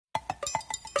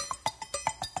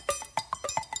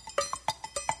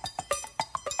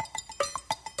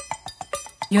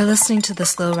You're listening to the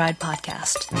Slow Ride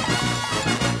Podcast.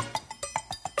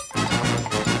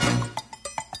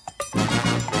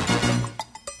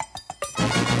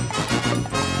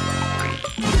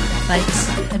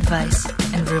 Bikes, advice,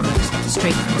 and rumors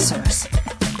straight from the source.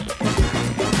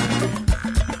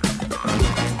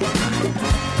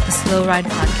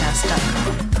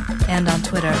 TheSlowRidePodcast.com and on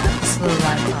Twitter at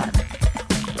SlowRidePod.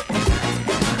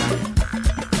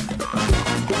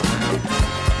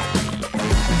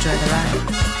 Enjoy the ride.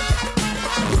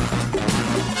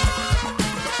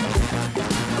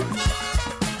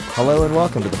 Hello and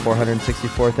welcome to the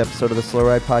 464th episode of the Slow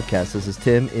Ride Podcast. This is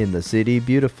Tim in the city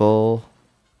beautiful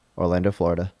Orlando,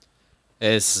 Florida.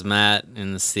 This is Matt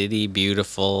in the city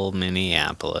beautiful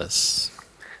Minneapolis.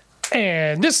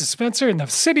 And this is Spencer in the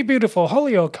city beautiful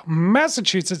Holyoke,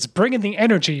 Massachusetts, bringing the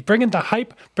energy, bringing the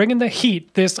hype, bringing the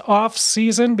heat this off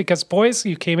season because, boys,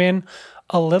 you came in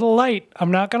a little light. I'm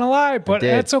not going to lie, but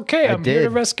that's okay. I'm here to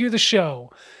rescue the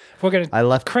show. We're going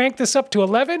to crank this up to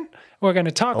 11. We're going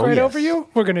to talk over you.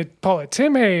 We're going to pull it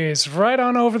Tim Hayes right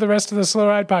on over the rest of the Slow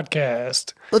Ride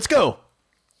Podcast. Let's go.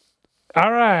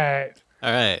 All right.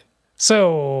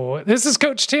 So this is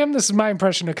Coach Tim. This is my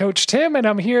impression of Coach Tim, and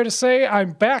I'm here to say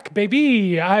I'm back,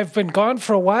 baby. I've been gone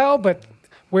for a while, but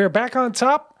we're back on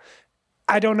top.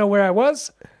 I don't know where I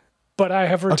was, but I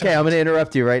have returned. Okay, I'm going to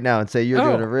interrupt you right now and say you're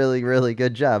doing a really, really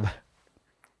good job.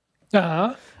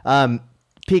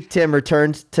 Peak Tim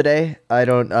returned today.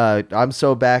 I'm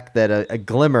so back that a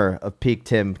glimmer of Peak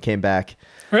Tim came back.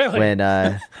 Really? When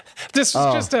this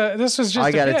was just a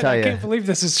bit. I can't believe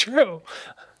this is true.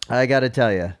 I got to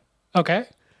tell you. Okay.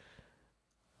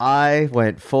 I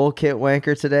went full kit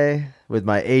wanker today with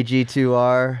my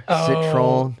AG2R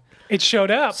Citroen. It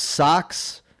showed up.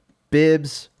 Socks,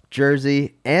 bibs,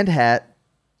 jersey, and hat.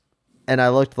 And I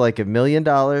looked like $1 million.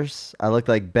 I looked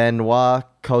like Benoit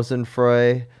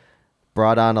Cosnefroy.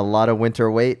 Brought on a lot of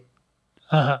winter weight.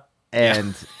 And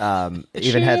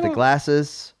even had the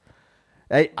glasses.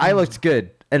 I looked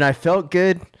good. And I felt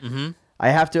good. Mm-hmm. I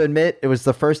have to admit, it was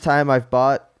the first time I've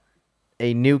bought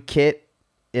a new kit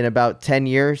in about 10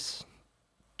 years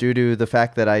due to the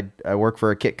fact that I work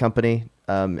for a kit company,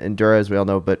 Enduro, as we all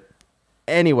know. But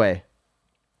anyway,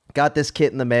 got this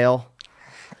kit in the mail.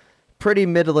 Pretty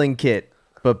middling kit,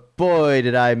 but boy,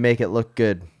 did I make it look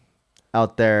good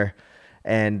out there.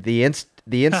 And the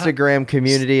Instagram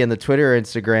community and the Twitter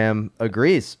Instagram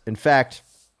agrees. In fact,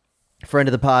 friend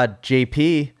of the pod,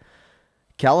 JP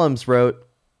Kellums wrote,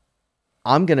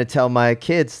 I'm going to tell my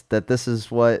kids that this is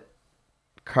what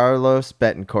Carlos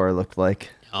Betancourt looked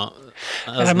like. Oh,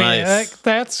 nice.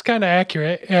 That's kind of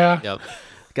accurate. Yeah. Yep.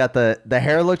 Got the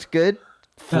hair looked good,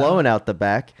 flowing out the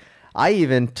back. I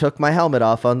even took my helmet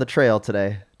off on the trail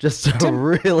today just to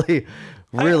really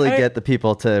get the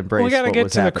people to embrace. We got to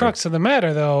get to happening. the crux of the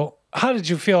matter, though. How did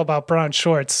you feel about brown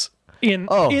shorts in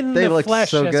the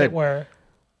flesh, so as good. it were?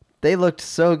 They looked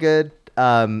so good.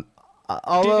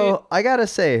 Although I gotta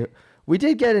say, we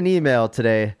did get an email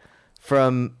today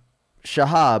from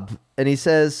Shahab, and he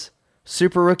says,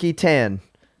 Super Rookie tan.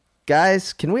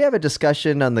 Guys, can we have a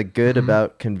discussion on the good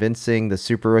about convincing the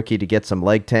Super Rookie to get some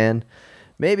leg tan?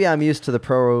 Maybe I'm used to the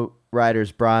pro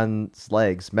rider's bronze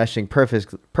legs meshing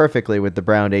perfectly with the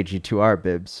brown AG2R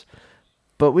bibs.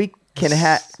 But we can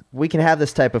have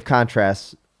this type of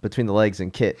contrast between the legs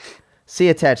and kit. See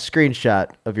attached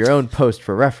screenshot of your own post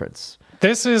for reference.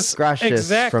 This is Gracious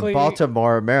exactly from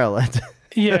Baltimore, Maryland.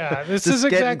 Yeah, this is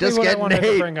exactly what I wanted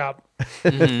to bring up.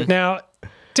 Now,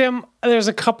 Tim, there's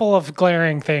a couple of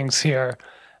glaring things here.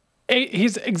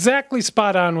 He's exactly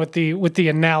spot on with the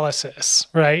analysis,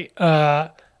 right?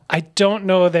 I don't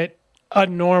know that a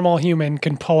normal human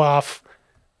can pull off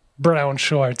brown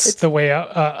shorts the way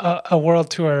a World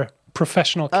Tour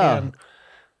professional can.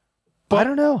 But I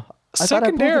don't know.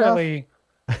 Secondarily,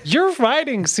 your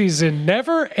riding season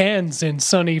never ends in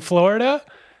sunny Florida,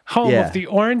 home of the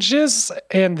oranges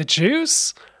and the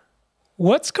juice.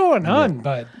 What's going on,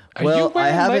 bud? Are you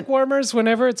wearing leg warmers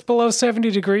whenever it's below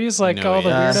 70 degrees like all the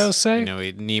weirdos say? No,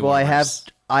 knee warmers.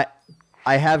 I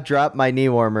have dropped my knee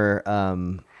warmer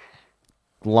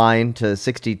line to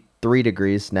 63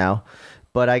 degrees now.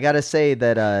 But I got to say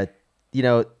that,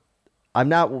 I'm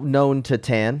not known to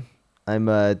tan. I'm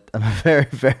a very,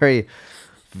 very,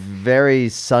 very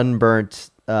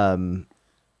sunburnt. I'm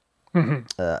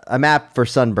apt for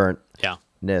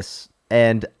sunburntness.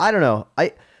 And I don't know.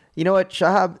 You know what,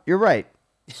 Shahab, you're right.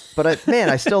 But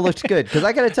I still looked good. Because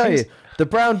I got to tell you, the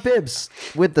brown bibs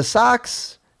with the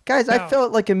socks, guys, I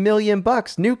felt like $1 million.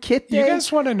 New kit day. You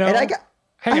guys want to know? And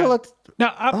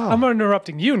I'm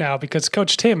interrupting you now because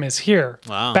Coach Tim is here,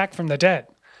 back from the dead.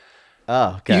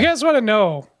 Oh, okay. You guys want to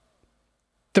know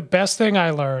the best thing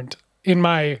I learned in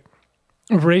my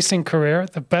racing career,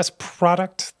 the best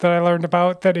product that I learned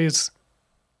about that is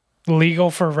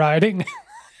legal for riding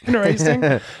in racing,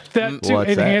 that to What's that?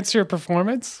 enhance your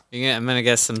performance. I'm gonna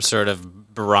guess some sort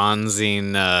of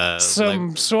bronzing, Some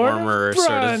like sort warmer of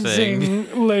sort of thing.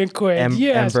 bronzing liquid.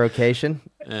 yes. Embrocation.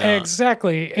 Yeah.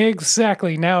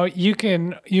 Exactly. Now you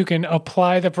can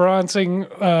apply the bronzing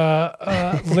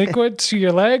liquid to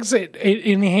your legs. It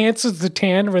enhances the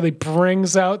tan, really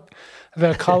brings out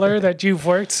the color that you've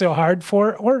worked so hard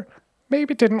for, or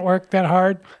maybe didn't work that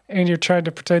hard, and you're trying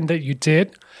to pretend that you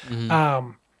did.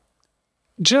 An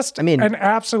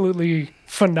absolutely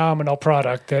phenomenal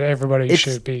product that everybody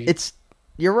should be.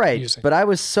 You're right, using. but I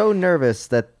was so nervous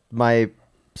that my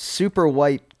super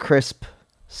white crisp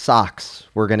socks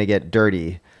were going to get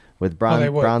dirty with they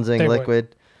would. bronzing They would.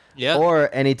 liquid Yeah. or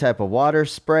any type of water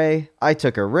spray. I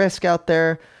took a risk out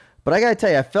there, but I got to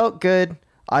tell you, I felt good.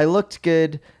 I looked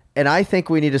good, and I think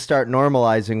we need to start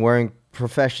normalizing wearing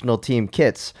professional team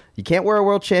kits. You can't wear a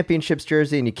World Championships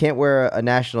jersey, and you can't wear a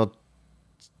national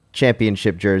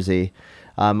championship jersey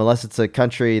unless it's a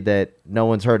country that no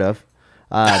one's heard of.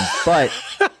 But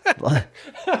like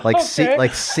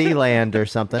Sealand or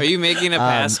something. Are you making a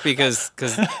pass because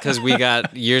we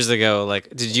got years ago? Like,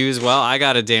 did you as well? I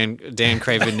got a Dan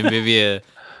Craven Namibia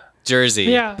jersey.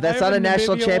 Yeah, But that's I have not a a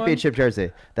national Namibia championship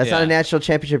jersey. That's not Yeah. a national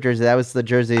championship jersey. That was the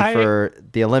jersey for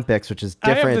the Olympics, which is I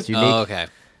have different. the- It's unique. Oh, okay.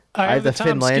 I have the the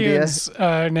Tom Finlandia. Skins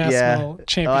national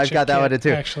championship. Oh, I've got that kit, one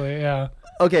too. Actually, yeah.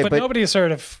 Okay, But, but nobody's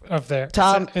heard of there.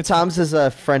 Tom's is a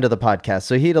friend of the podcast,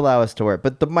 so he'd allow us to wear it.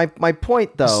 But my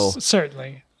point, though,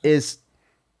 Certainly. is,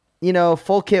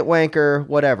 full kit wanker,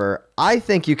 whatever. I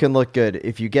think you can look good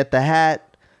if you get the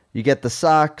hat, you get the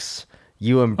socks,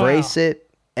 you embrace Wow. it,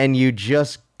 and you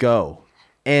just go.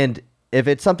 And if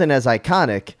it's something as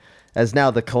iconic as now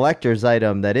the collector's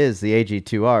item that is the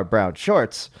AG2R brown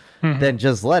shorts, then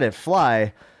just let it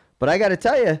fly. But I got to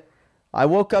tell you, I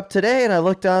woke up today and I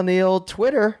looked on the old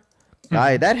Twitter,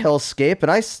 that hellscape,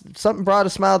 and something brought a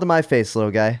smile to my face,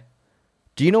 little guy.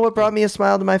 Do you know what brought me a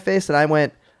smile to my face? And I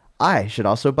went, I should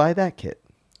also buy that kit.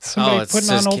 Somebody it's putting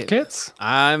on just old kits?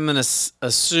 I'm gonna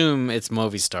assume it's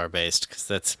Movistar based because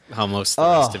that's how most of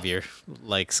the rest of your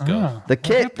likes go. The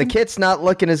kit's not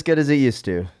looking as good as it used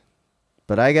to.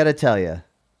 But I got to tell you,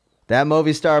 that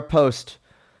Movistar post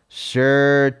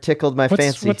sure tickled my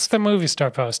fancy. What's the movie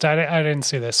star post? I didn't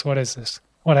see this. What is this?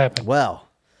 What happened? Well,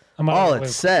 I'm out all of the it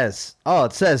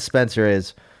loop. says, Spencer,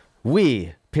 is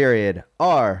we, period,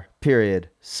 are, period,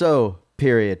 so,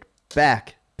 period,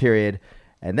 back, period.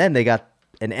 And then they got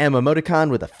an M emoticon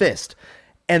with a fist.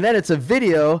 And then it's a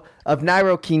video of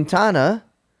Nairo Quintana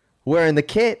wearing the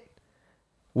kit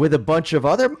with a bunch of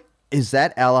other... Is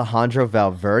that Alejandro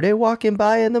Valverde walking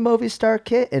by in the Movistar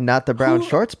kit and not the brown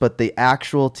shorts, but the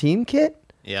actual team kit?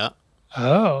 Yeah.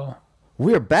 Oh.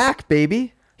 We're back,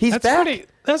 baby. He's back.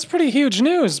 That's pretty huge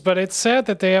news, but it's sad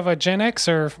that they have a Gen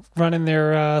Xer running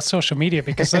their social media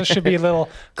because those should be little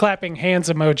clapping hands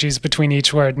emojis between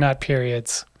each word, not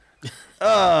periods.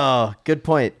 Oh, good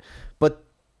point. But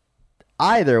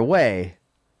either way,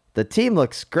 the team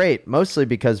looks great, mostly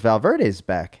because Valverde's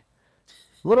back.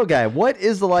 Little guy, what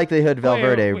is the likelihood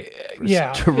Valverde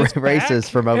races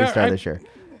for Movistar this year?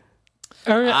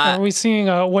 Are we seeing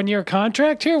a 1-year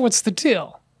contract here? What's the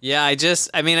deal? Yeah,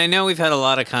 I know we've had a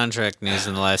lot of contract news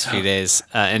in the last few days,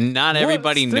 and not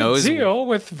everybody What's the knows deal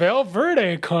with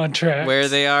Valverde contracts? where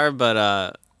they are,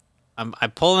 but I'm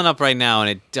pulling up right now, and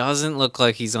it doesn't look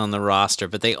like he's on the roster,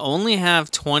 but they only have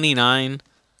 29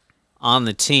 on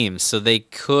the team, so they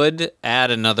could add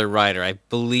another rider. I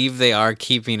believe they are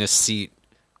keeping a seat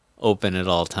open at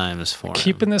all times for him.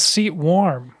 Keeping the seat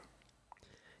warm.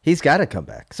 He's got to come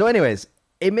back. So anyways,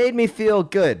 it made me feel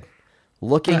good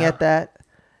looking at that.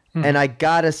 And I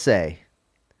got to say,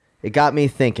 it got me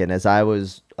thinking as I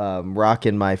was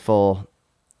rocking my full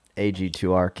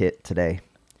AG2R kit today.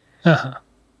 Uh-huh.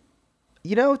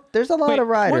 There's a lot of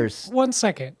riders. One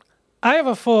second. I have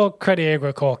a full Crédit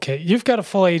Agricole kit. You've got a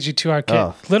full AG2R kit.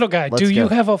 Oh, Little guy, let's do you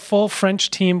go. have a full French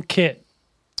team kit?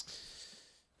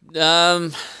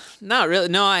 Not really.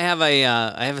 No, I have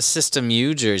a System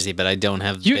U jersey, but I don't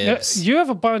have bibs. You have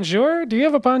a Bonjour? Do you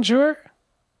have a Bonjour?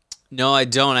 No, I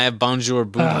don't. I have Bonjour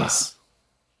booties.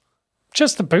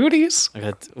 Just the booties? I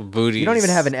got booties. You don't even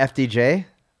have an FDJ?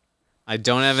 I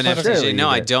don't have an Surely FDJ. you No,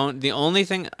 I do. don't. The only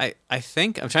thing I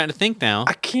think I'm trying to think now.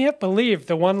 I can't believe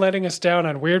the one letting us down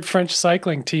on weird French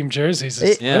cycling team jerseys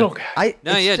is Yeah. Little guy.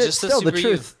 Just the still the Super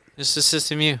truth. U. Just the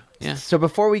System U. Yeah. So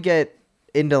before we get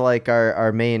into like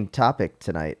our main topic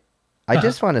tonight, I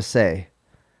just want to say,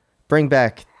 bring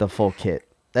back the full kit.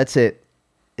 That's it.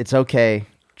 It's okay.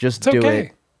 Just It's do okay.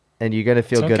 it. and you're gonna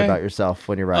feel It's good okay. about yourself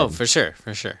when you're riding. Oh, for sure,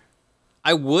 for sure.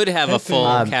 I would have a full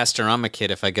Castorama kit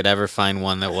if I could ever find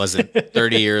one that wasn't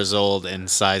 30 years old and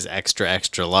size extra,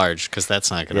 extra large, because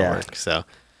that's not going to Yeah. work. So,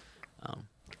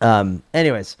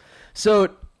 Anyways, so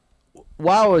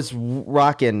while I was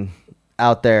rocking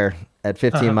out there at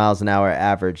 15 miles an hour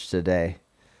average today,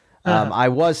 I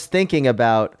was thinking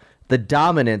about the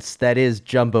dominance that is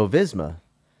Jumbo Visma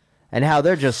and how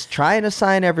they're just trying to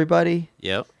sign everybody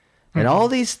yep. and all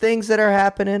these things that are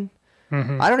happening.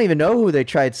 I don't even know who they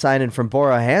tried signing from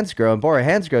Bora Hansgrohe, and Bora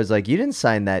Hansgrohe's like, you didn't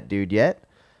sign that dude yet.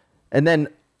 And then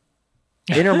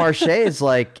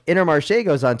Intermarché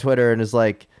goes on Twitter and is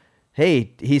like,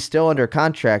 hey, he's still under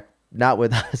contract, not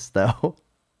with us though.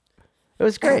 It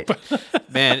was great.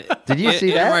 Man, Did you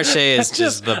see that? Intermarché is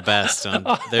just the best.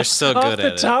 They're so Off good the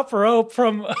at it. top rope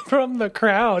from the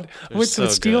crowd with so the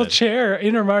steel good. chair,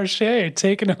 Intermarché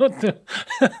taking out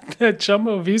the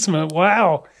Jumbo Visma.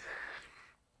 Wow.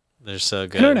 They're so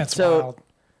good. Internet's So- wild.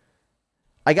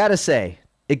 I gotta say,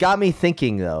 it got me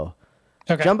thinking though.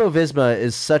 Okay. Jumbo Visma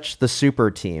is such the super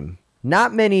team. No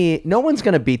one's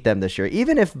gonna beat them this year.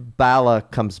 Even if Bala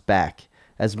comes back,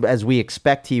 as we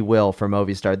expect he will for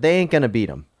Movistar, they ain't gonna beat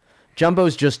him.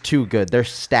 Jumbo's just too good. They're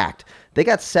stacked. They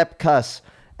got Sepp Kuss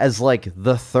as like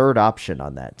the third option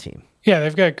on that team. Yeah,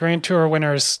 they've got Grand Tour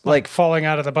winners like falling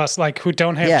out of the bus, like who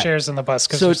don't have Yeah. chairs in the bus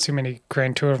because So- there's too many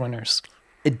Grand Tour winners.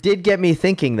 It did get me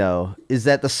thinking, though, is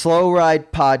that the Slow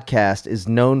Ride podcast is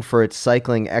known for its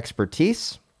cycling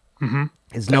expertise,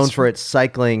 it's known for its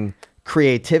cycling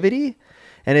creativity,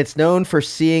 and it's known for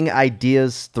seeing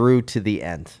ideas through to the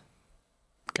end.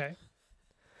 Okay.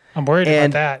 I'm worried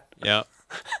And- about that.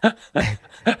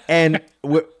 Yep. And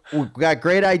we've got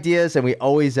great ideas, and we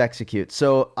always execute.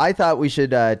 So I thought we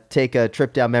should take a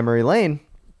trip down memory lane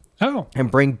Oh, and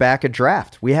bring back a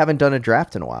draft. We haven't done a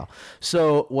draft in a while.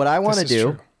 So what I want to This is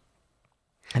do, true.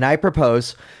 and I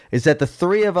propose, is that the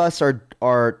three of us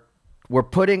we're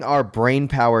putting our brain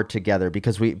power together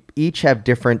because we each have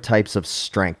different types of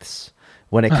strengths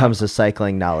when it comes to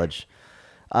cycling knowledge.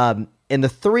 And the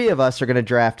three of us are going to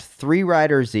draft 3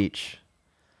 riders each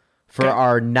for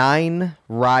our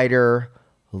 9-rider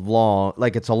long,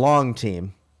 like it's a long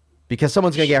team. Because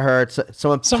someone's going to get hurt. Someone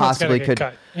Someone's possibly gotta get could.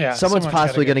 cut. Yeah, someone's someone's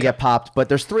possibly gotta going to get get popped. But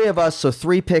there's 3 of us, so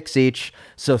 3 picks each.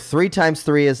 So 3 times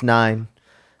 3 is 9.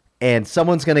 And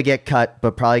someone's going to get cut,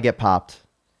 but probably get popped.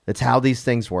 That's how these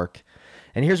things work.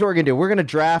 And here's what we're going to do. We're going to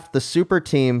draft the super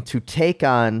team to take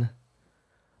on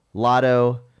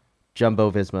Lotto Jumbo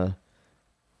Visma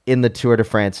in the Tour de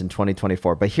France in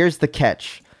 2024. But here's the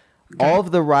catch. All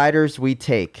of the riders we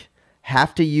take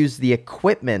have to use the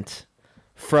equipment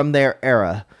from their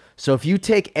era. So if you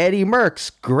take Eddie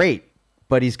Merckx, great,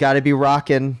 but he's got to be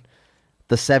rocking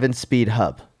the 7-speed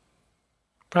hub.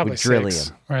 probably with 6. Drillium.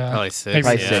 Probably 6,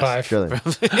 Maybe yeah. 5. Drillium.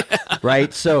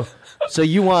 Right? So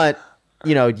you want,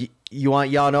 you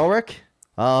want Jan Ulrich?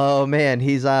 Oh man,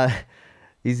 he's oh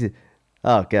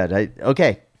good.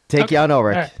 Okay. Take Okay. Jan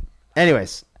Ulrich. All right.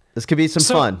 Anyways, this could be some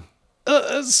So- fun.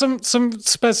 Some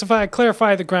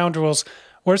clarify the ground rules.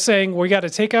 We're saying we got to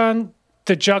take on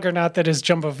the juggernaut that is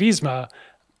Jumbo Visma,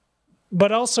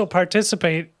 but also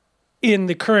participate in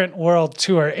the current World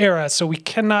Tour era. So we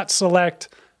cannot select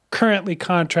currently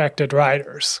contracted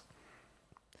riders.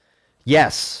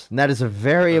 Yes, and that is a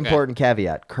very important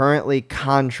caveat. Currently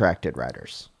contracted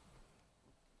riders.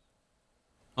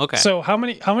 Okay. So how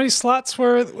many slots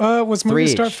was Three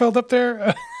Movistar each. filled up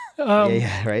there?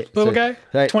 Yeah, right. Little So- guy,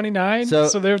 right. 29. So-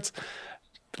 So there's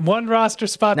one roster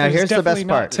spot Now, that is here's the definitely best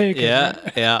not part. taken. yeah,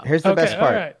 yeah. Here's the Okay, best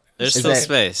part. all right. There's is still that-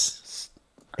 space.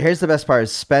 Here's the best part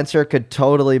is Spencer could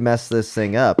totally mess this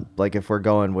thing up. Like if we're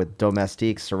going with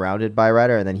Domestique surrounded by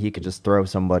rider, and then he could just throw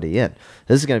somebody in.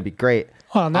 This is going to be great.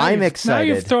 Well, now I'm Now excited.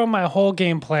 you've thrown my whole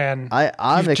game plan. I'm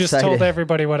You've just excited. told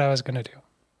everybody what I was going to do.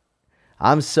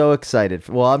 I'm so excited.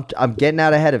 Well, I'm getting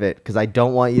out ahead of it because I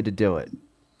don't want you to do it.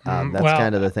 That's well,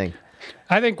 kind of the thing.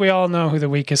 I think we all know who the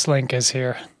weakest link is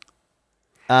here.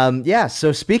 Yeah.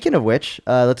 So speaking of which,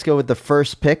 let's go with the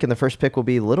first pick, and the first pick will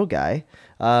be Little Guy.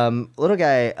 Little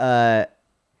Guy.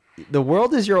 The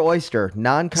world is your oyster. It's going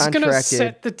Non-contracted. to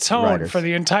set the tone riders. for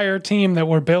the entire team that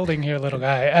we're building here, little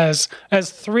guy. As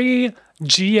 3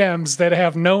 GMs that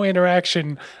have no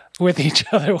interaction with each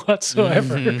other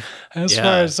whatsoever, as Yeah.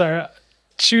 far as our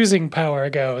choosing power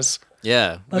goes.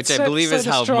 Yeah, Let's which I set- believe is set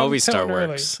a how strong Movistar tone early.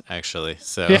 works, actually.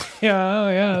 So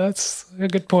Yeah, that's a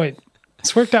good point.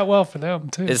 It's worked out well for them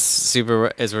too. it's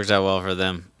worked out well for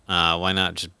them. Why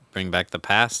not just bring back the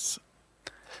past?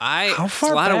 How There's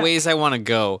far a lot of back? ways I want to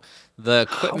go. The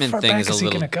equipment far thing back is a is he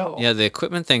little gonna go? yeah. The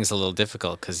equipment thing's a little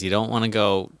difficult because you don't want to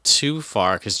go too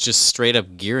far because just straight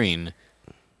up gearing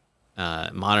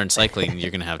modern cycling,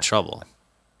 you're going to have trouble.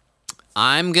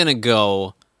 I'm going to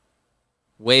go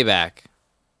way back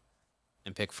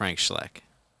and pick Frank Schleck.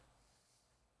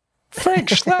 Frank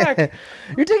Schleck.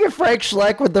 You're taking Frank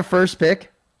Schleck with the first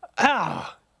pick?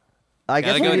 Ah, I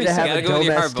guess we need to have a go with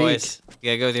your heart, domestique. boys. You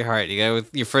gotta go with your heart. You gotta go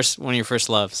with your first one of your first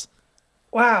loves.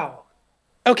 wow.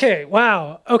 Okay,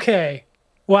 wow. Okay,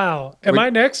 wow. Am I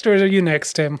next or are you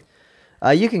next, Tim?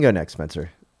 You can go next,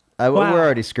 Spencer. Wow. We're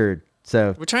already screwed.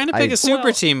 So We're trying to pick a super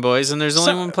Well, team, boys, and there's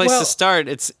only one place to start.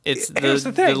 It's here's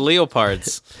the the thing.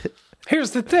 Leopards.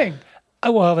 Here's the thing.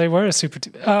 Well, they were a super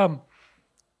team.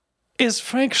 Is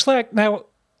Frank Schleck now?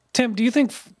 Tim, do you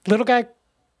think little guy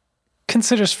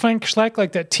considers Frank Schleck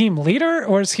like that team leader,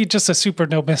 or is he just a super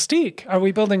domestique? Are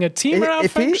we building a team around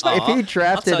if Frank he Schleck?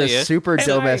 drafted tell a you. super Am I-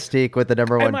 domestique with the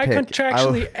number one Am I pick,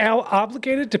 contractually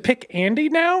obligated to pick Andy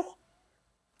now?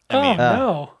 I mean,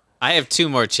 No. I have two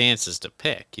more chances to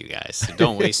pick, you guys. So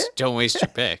don't waste your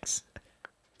picks.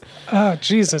 Oh,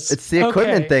 Jesus. it's the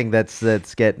equipment Okay. thing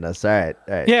that's getting us. All right.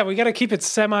 Yeah, we got to keep it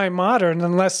semi-modern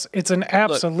unless it's an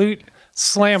absolute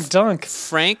slam dunk.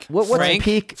 Frank, What's Frank,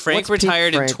 peak? Frank what's peak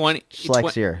retired Frank in 20.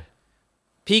 Schleck's year.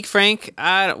 Peak Frank.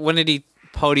 When did he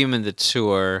podium in the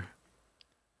Tour?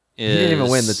 He didn't even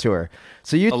win the Tour.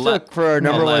 So you took for our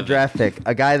number 11. one draft pick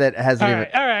a guy that hasn't All even.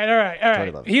 right, all right, all right, all right.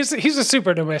 2011. He's a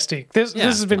super domestique. This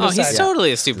has been Oh, decided. he's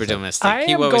totally a super domestic. I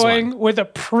He am always going won. with a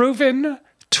proven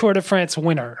Tour de France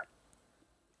winner,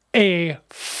 a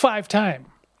 5-time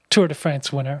Tour de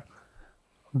France winner,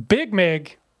 Big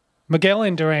Mig, Miguel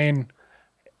Indurain.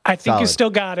 I think you Solid. still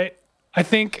got it. I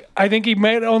think he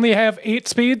might only have 8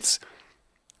 speeds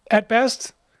at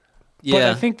best, but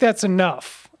Yeah, I think that's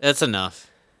enough. that's enough.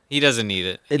 He doesn't need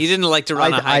it. He It's- didn't like to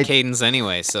run a high I- cadence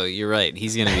anyway, so you're right.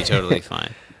 He's going to be totally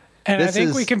fine. And I This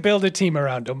think we is- can build a team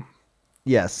around him.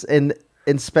 Yes, and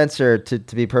Spencer, to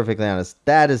be perfectly honest,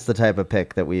 that is the type of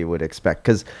pick that we would expect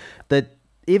because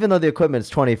even though the equipment is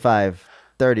 25,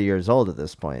 30 years old at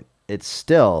this point, it's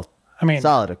still I mean,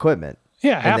 solid equipment.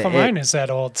 yeah, half the- of mine is that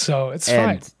old, so it's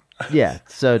fine. And yeah,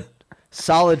 so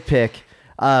solid pick.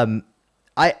 I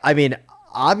mean,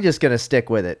 I'm just gonna stick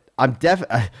with it. I'm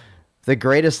the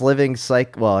greatest living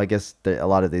Well, I guess a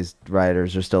lot of these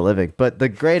riders are still living, but the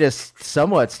greatest,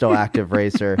 somewhat still active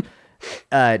racer,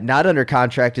 not under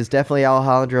contract, is definitely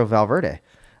Alejandro Valverde,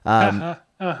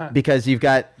 because you've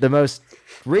got the most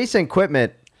recent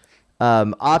equipment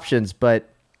options, but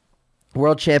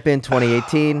world champion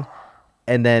 2018,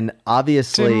 and then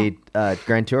obviously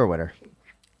Grand Tour winner.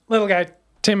 Little guy,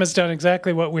 Tim has done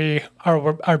exactly what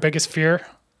our biggest fear.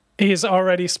 He's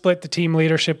already split the team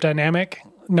leadership dynamic.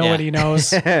 Nobody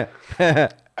knows who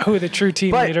the true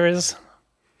team But- leader is.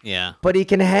 Yeah. But he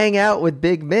can hang out with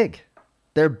Big Mig.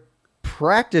 They're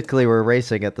practically were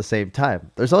racing at the same time.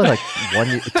 There's only like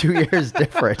 2 years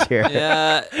different here.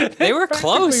 Yeah, they were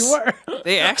close. were.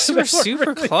 They actually were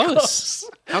super really close.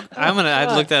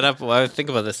 I'd look that up while I would think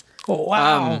about this.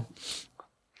 Wow.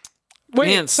 Wait,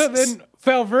 man, so then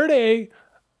Valverde,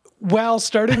 while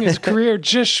starting his career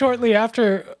just shortly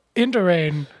after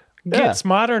Indurain, gets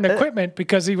modern equipment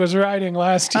because he was riding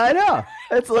last year. I know.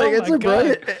 It's like Oh it's my a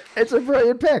brilliant God. it's a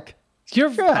brilliant pick.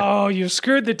 You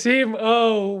screwed the team.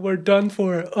 Oh, we're done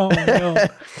for. Oh no.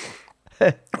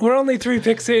 We're only 3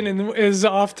 picks in and is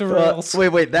off the rails.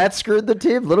 Wait, that screwed the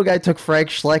team. Little guy took Frank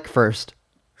Schleck first.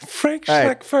 Frank All Schleck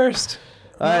right. first.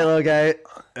 All right, little guy.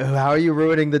 How are you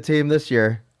ruining the team this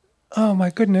year? Oh my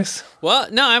goodness. Well,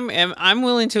 no, I'm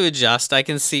willing to adjust. I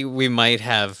can see we might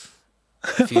have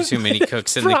a few too many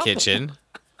cooks in the kitchen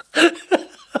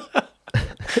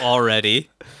already.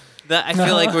 I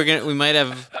feel like we might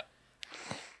have.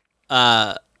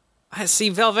 I see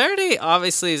Valverde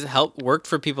obviously has helped worked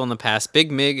for people in the past.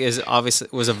 Big Mig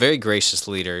was a very gracious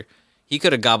leader. He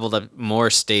could have gobbled up more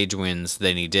stage wins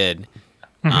than he did.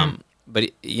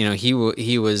 But you know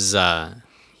he was a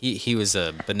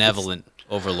benevolent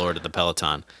overlord of the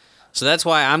peloton. So that's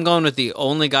why I'm going with the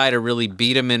only guy to really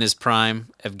beat him in his prime,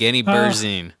 Evgeny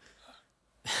Berzin.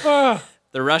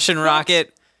 The Russian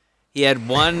rocket. He had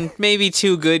 1, maybe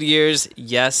 2 good years.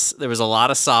 Yes, there was a lot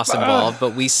of sauce involved,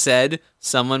 but we said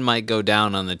someone might go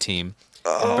down on the team.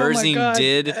 Berzin God.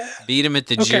 did beat him at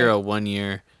the Giro one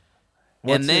year.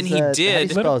 What's then his, he How do you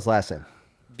did spell his last name?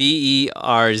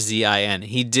 Berzin.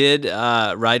 He did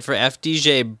ride for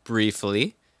FDJ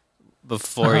briefly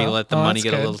before he let the money that's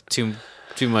get a good. little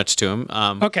too much to him.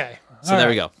 Okay. So there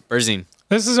we go. Berzin.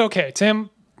 This is okay. Tim,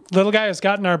 little guy has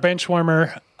gotten our bench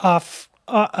warmer off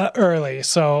early,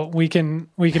 so we can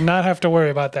not have to worry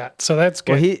about that. So that's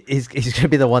good. Well, he's going to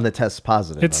be the one that tests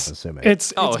positive, I'm assuming.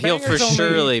 It's Oh, he'll for bangers only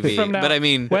surely be. from now. But I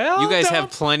mean, well, you guys have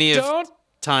don't- plenty of.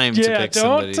 time to Yeah, pick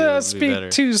somebody. don't that would be speak better.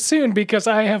 too soon because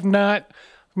I have not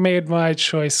made my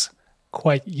choice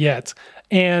quite yet.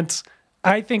 And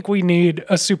I think we need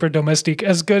a super domestique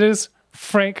as good as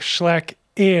Frank Schleck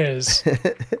is.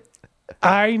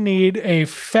 I need a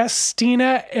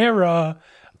Festina era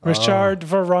Richard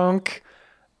Varonk,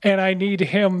 and I need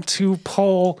him to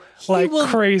pull like will-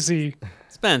 crazy.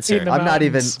 Spencer. in the I'm not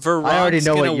even. mountains. I already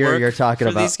know what year work you're talking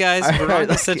for about. these guys. All right,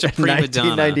 Veronk is such a like prima donna.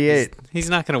 1998.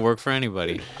 He's not going to work for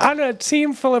anybody. On a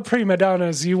team full of prima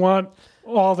donnas, you want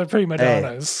all the prima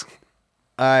donnas.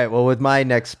 All right. Well, with my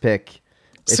next pick,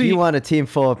 if See- you want a team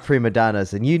full of prima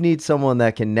donnas and you need someone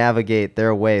that can navigate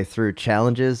their way through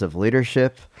challenges of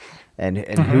leadership and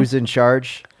who's in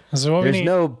charge, This is what we need.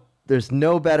 there's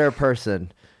no better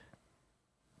person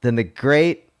than the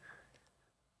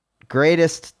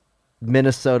greatest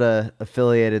Minnesota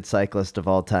affiliated cyclist of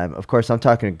all time. Of course, I'm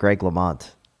talking Greg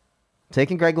LeMond.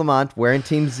 Taking Greg LeMond, wearing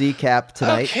Team Z cap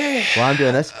tonight Okay. while I'm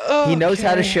doing this. He knows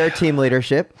how to Okay. share team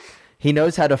leadership. He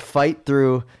knows how to fight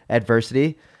through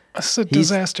adversity. It's a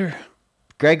disaster.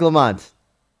 Greg LeMond.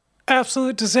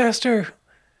 Absolute disaster.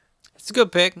 It's a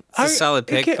good pick. It's a I- solid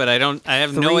pick, it but I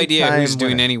have no idea Three-time who's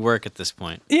doing winner. any work at this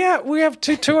point. Yeah, we have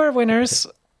two tour winners,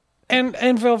 and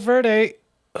Valverde,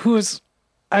 who's,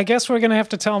 I guess we're gonna have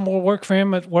to tell him we'll work for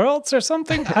him at Worlds or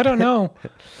something. I don't know.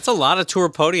 It's a lot of tour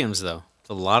podiums, though. It's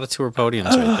a lot of tour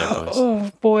podiums right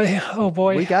there, boys. Oh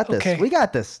boy. We got this. Okay. We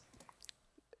got this.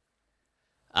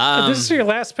 This is your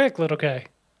last pick, little guy.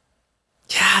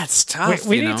 Yeah, it's tough.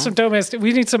 We you need know? some domestic.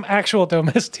 We need some actual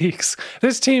domestiques.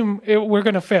 This team, we're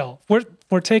gonna fail.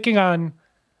 We're taking on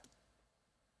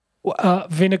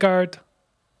Vingegaard,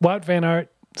 Wout van Aert,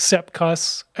 Sepp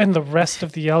Kuss, and the rest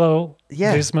of the yellow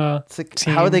Yeah. Visma It's like,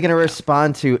 team. how are they going to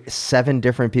respond to 7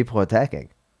 different people attacking?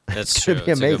 That's true. gonna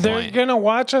be It's a good amazing. They're point. gonna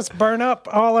watch us burn up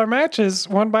all our matches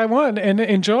one by one and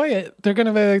enjoy it. They're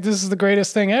gonna be like, "This is the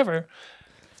greatest thing ever."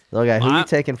 Little guy, who Well, you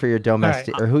taking for your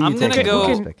domestic, All or who you I'm gonna taking? go- for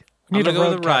Who this can- pick? We I'm need going to go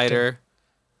road with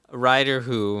a rider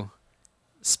who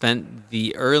spent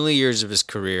the early years of his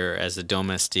career as a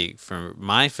domestique for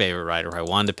my favorite rider who I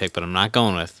wanted to pick, but I'm not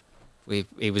going with.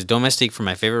 He was domestique for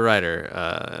my favorite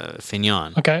rider,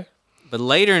 Fignon. Okay. But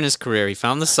later in his career, he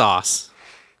found the sauce.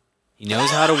 He knows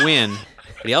how to win,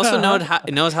 but he also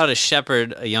knows how to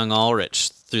shepherd a young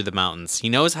Ulrich through the mountains. He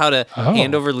knows how to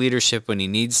hand over leadership when he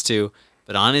needs to,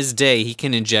 but on his day, he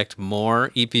can inject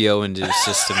more EPO into his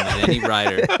system than any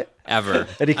rider ever.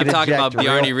 And he can I'm talking about inject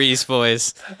Bjarne real- Rees,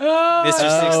 boys. Mr.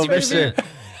 Oh, 60%.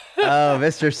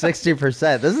 Mr.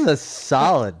 60%. This is a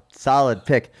solid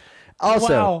pick.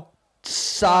 Also, Wow.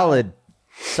 solid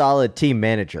team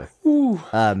manager.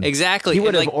 Exactly. He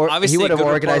would And, have or- he obviously would have good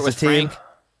rapport organized with a team. Frank.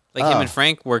 Like him and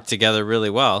Frank worked together really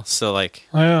well. So like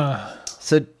Yeah.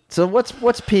 So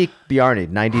what's peak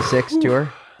Bjarne? 96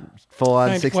 tour? Full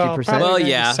on 60%? Well,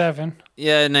 yeah. 97.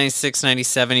 yeah, 96,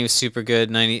 97, he was super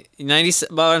good. 90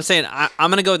 well, I'm saying I'm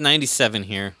going to go with 97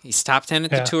 here. He's top 10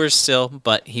 at Yeah. the tour still,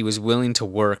 but he was willing to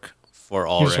work for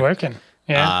He was Ulrich. working.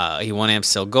 Yeah. He won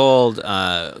Amstel Gold,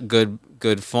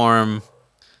 good form.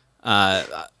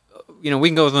 We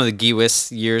can go with one of the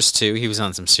Giwis years too. He was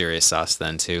on some serious sauce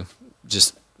then too.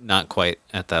 Just not quite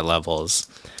at that level as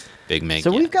Big Mig.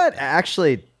 So yet. we've got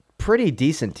actually pretty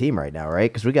decent team right now,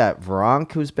 right? Because we got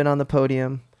Veronk, who's been on the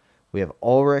podium. We have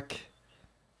Ulrich.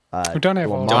 we don't have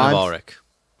all Lamont. Don Ulrich.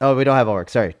 Oh, we don't have Ulrich.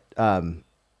 Sorry.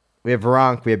 We have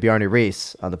Veronk. We have Bjarne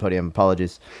Rees on the podium.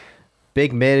 Apologies.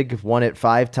 Big Mig won it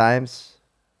 5 times.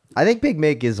 I think Big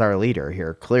Mig is our leader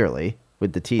here, clearly,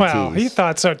 with the TTs. Well, he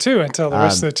thought so too until the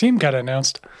rest of the team got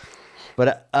announced.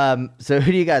 But so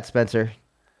who do you got, Spencer?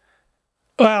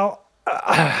 Well,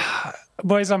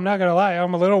 boys, I'm not gonna lie.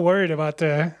 I'm a little worried about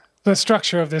the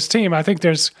structure of this team. I think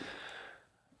there's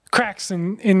cracks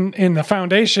in the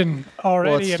foundation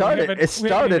already. Well, and it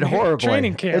started horribly.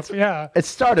 Training camp, yeah. It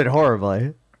started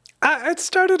horribly. It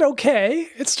started okay.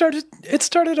 It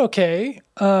started okay.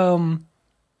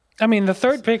 I mean, the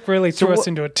third pick really threw us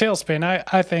into a tailspin,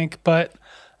 I think. But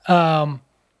I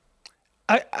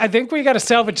think we got to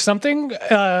salvage something.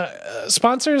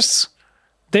 Sponsors,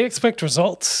 they expect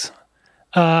results.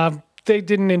 They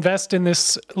didn't invest in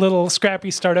this little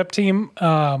scrappy startup team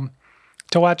to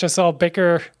watch us all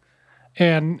bicker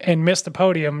and miss the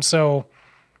podium. So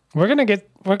we're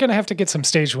gonna have to get some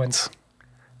stage wins,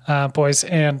 boys.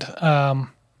 And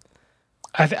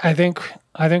I think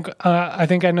I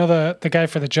know the guy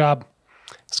for the job.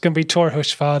 It's gonna be Tor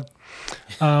Hushvad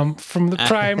from the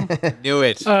prime Knew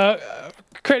it.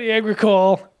 Credit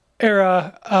Agricole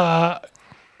era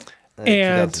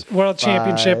and World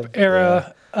Championship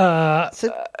era.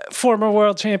 So former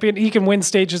world champion. He can win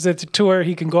stages at the tour.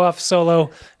 He can go off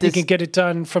solo. He can get it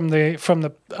done from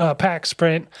the pack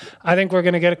sprint. I think we're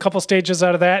going to get a couple stages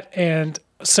out of that and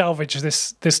salvage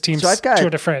this team's Tour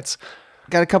de France.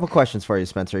 Got a couple questions for you,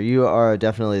 Spencer. You are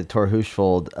definitely the Tor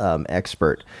Hushovd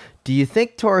expert. Do you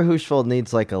think Tor Hushovd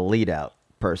needs like a lead out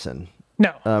person?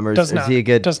 No, or does not. Is he a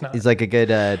good? Does not. He's like a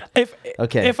good.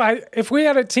 Okay. If we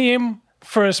had a team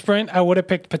for a sprint, I would have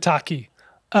picked Pataki.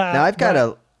 Now I've got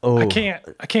a. Oh. I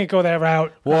can't go that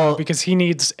route. Because he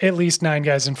needs at least 9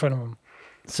 guys in front of him.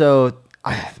 So,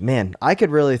 man, I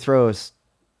could really throw us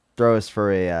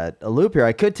for a loop here.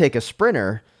 I could take a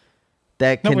sprinter.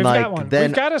 That can we've got one.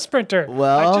 We've got a sprinter.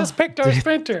 Well, I just picked our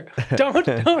sprinter. Don't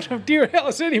derail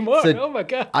us anymore. Oh my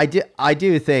god. I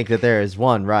do think that there is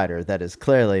one rider that is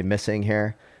clearly missing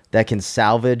here that can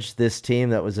salvage this team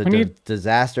that was a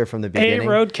disaster from the beginning. Any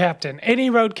road captain. And,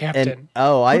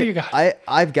 what do you got?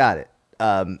 I've got it.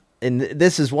 And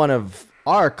this is one of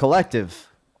our collective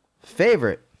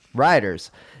favorite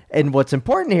riders. And what's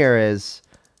important here is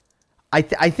I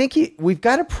think we've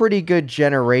got a pretty good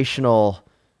generational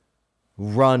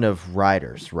run of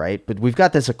riders, right? But we've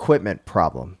got this equipment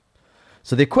problem.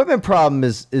 So the equipment problem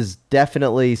is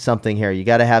definitely something here. You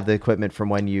got to have the equipment from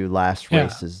when you last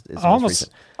raced. Is almost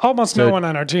no one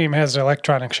on our team has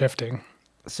electronic shifting.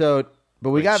 So, but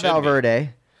we got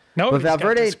Valverde. No,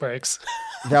 Valverde disc brakes.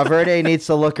 Valverde needs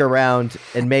to look around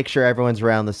and make sure everyone's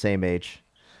around the same age.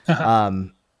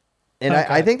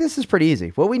 I think this is pretty easy.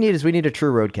 What we need a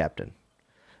true road captain.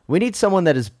 We need someone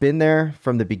that has been there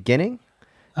from the beginning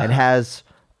and has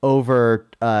over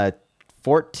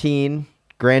 14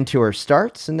 Grand Tour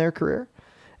starts in their career.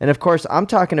 And of course, I'm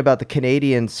talking about the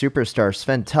Canadian superstar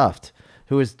Sven Tuft,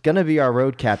 who is going to be our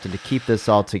road captain to keep this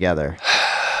all together.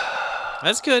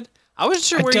 That's good. I wasn't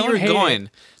sure where you were going.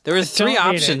 There were 3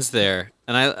 options there,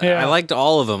 and I liked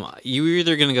all of them. You were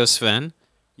either going to go Sven,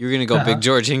 you were going to go Big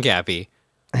George Hincapie,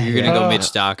 or you're going to go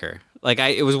Mitch Docker.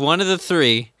 It was one of the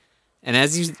 3. And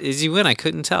as you went, I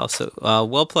couldn't tell. So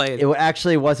well played. It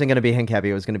actually wasn't going to be Hincapie.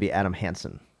 It was going to be Adam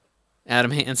Hansen.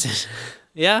 Adam Hansen.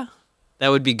 Yeah, that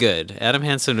would be good. Adam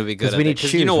Hansen would be good. Because we need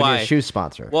shoes. You know we why? need a shoe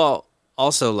sponsor. Well,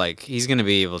 also, he's going to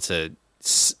be able to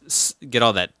get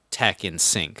all that tech in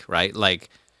sync, right?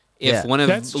 If one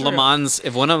of Le Mans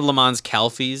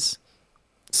Calfee's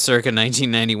circa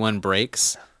 1991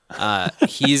 breaks,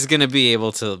 he's going to be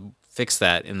able to fix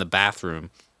that in the bathroom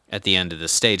at the end of the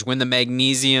stage. When the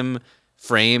magnesium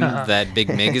frame that Big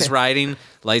Mig is riding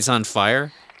lights on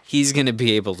fire, he's going to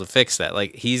be able to fix that.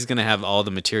 He's going to have all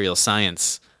the material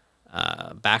science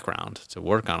background to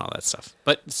work on all that stuff.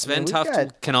 But Sven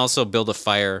Tuft can also build a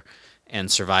fire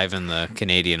and survive in the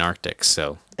Canadian Arctic.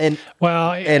 So Sven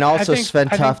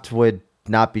Tuft would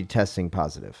not be testing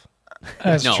positive.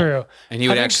 That's true. And he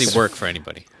would actually work for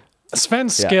anybody.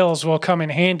 Sven's skills will come in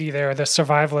handy there, the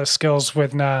survivalist skills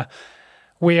when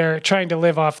we are trying to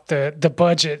live off the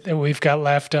budget that we've got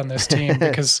left on this team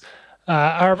because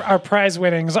our prize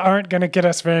winnings aren't going to get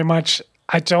us very much.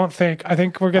 I don't think. I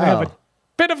think we're going to have a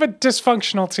bit of a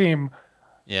dysfunctional team.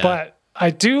 Yeah. But I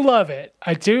do love it.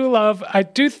 I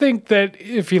do think that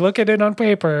if you look at it on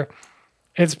paper,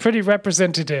 it's pretty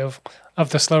representative of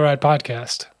the Slow Ride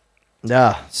podcast.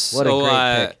 Yeah. What a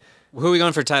great pick. Who are we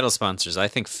going for title sponsors? I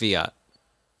think Fiat.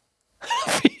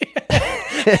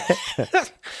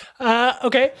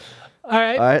 Okay. All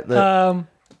right.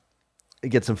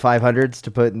 Get some 500s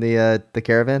to put in the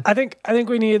caravan. I think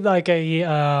we need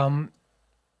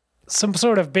some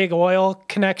sort of big oil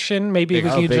connection. Maybe we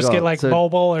can just get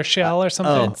Mobil or Shell or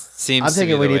something. I'm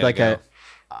thinking we need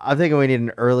I'm thinking we need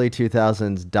an early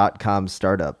 2000s .com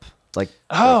startup, like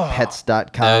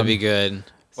pets.com. That would be good.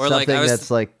 Or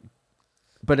something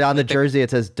but on the jersey it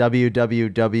says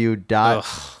www.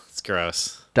 It's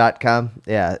gross. .com.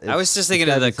 Yeah. I was just thinking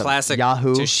of the classic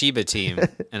Yahoo Toshiba team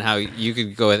and how you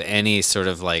could go with any sort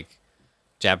of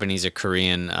Japanese or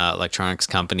Korean electronics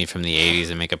company from the 80s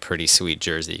and make a pretty sweet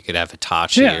jersey. You could have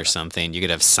Hitachi or something. You could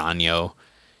have Sanyo.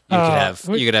 You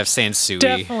could have Sansui.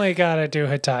 Definitely got to do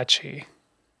Hitachi.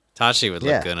 Hitachi would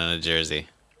look good on a jersey.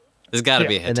 There's got to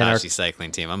be a Hitachi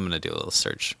cycling team. I'm going to do a little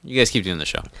search. You guys keep doing the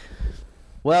show.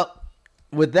 Well,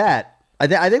 with that,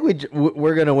 I think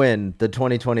we're going to win the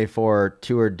 2024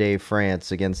 Tour de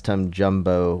France against Tom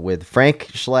Jumbo with Frank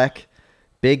Schleck,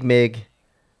 Big Mig,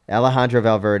 Alejandro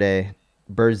Valverde,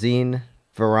 Berzin,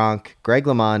 Virenque, Greg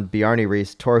LeMond, Bjarne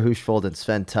Riis, Tor Hushovd, and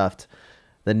Sven Tuft,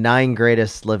 the 9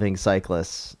 greatest living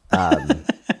cyclists.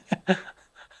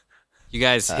 You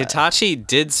guys, Hitachi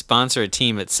did sponsor a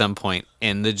team at some point,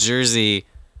 and the jersey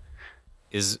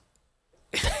is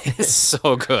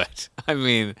so good. I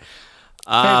mean,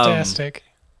 fantastic.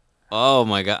 Oh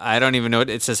my god, I don't even know.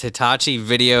 It says Hitachi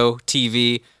Video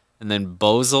TV, and then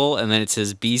Bosel, and then it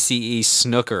says BCE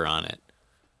Snooker on it.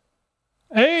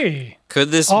 Hey,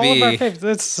 Could this all be? of our favorites.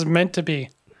 This is meant to be.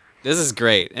 This is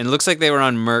great, and it looks like they were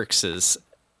on Merckx's,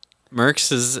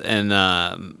 and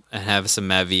have some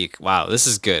Mavic. Wow, this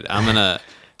is good. I'm gonna.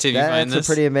 Tim, you find That's this? a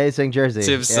pretty amazing jersey.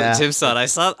 Tim saw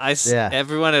it. Yeah.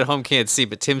 Everyone at home can't see,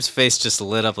 but Tim's face just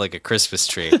lit up like a Christmas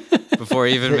tree before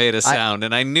he even made a sound,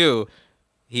 and I knew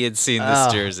he had seen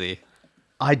this jersey.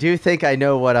 I do think I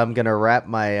know what I'm gonna wrap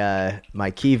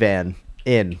my key van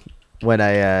in when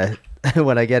I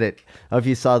when I get it. I don't know if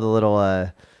you saw the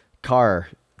little car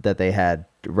that they had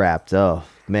wrapped. Oh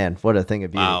man, what a thing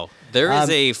of beauty! Wow, there is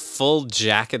a full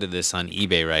jacket of this on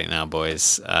eBay right now,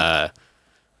 boys. I'm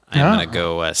gonna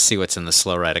go see what's in the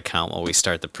Slow Ride account while we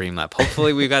start the pre-lap.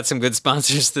 Hopefully, we've got some good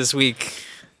sponsors this week.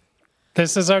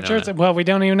 This is our jersey. Well, we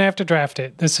don't even have to draft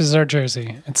it. This is our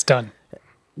jersey. It's done.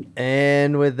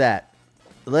 And with that,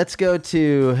 let's go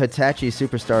to Hitachi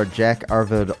superstar Jack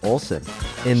Arvid Olsen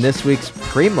in this week's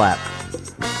Preem Lap.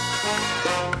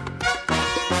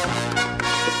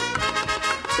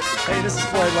 Hey, this is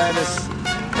Floyd Landis.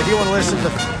 If you want to listen to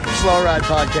the Slow Ride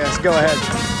podcast, go ahead.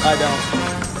 I don't.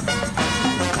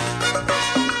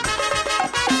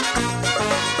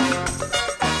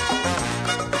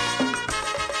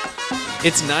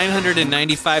 It's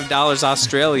 $995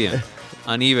 Australian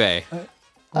on eBay.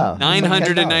 Oh,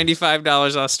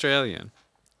 $995 Australian.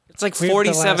 It's like We have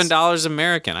the $47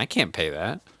 American. I can't pay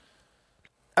that.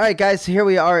 All right, guys, here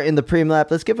we are in the Preem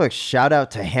Lap. Let's give a shout out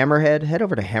to Hammerhead. Head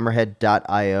over to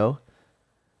hammerhead.io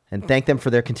and thank them for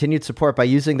their continued support by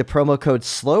using the promo code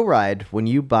SLOWRIDE when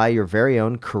you buy your very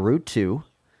own Karoo 2,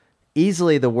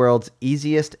 easily the world's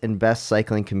easiest and best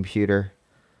cycling computer.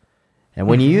 And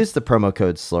when you use the promo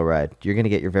code SLOWRIDE, you're going to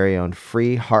get your very own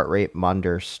free heart rate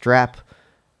monitor strap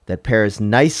that pairs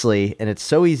nicely, and it's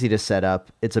so easy to set up.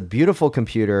 It's a beautiful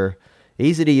computer,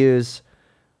 easy to use.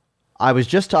 I was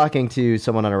just talking to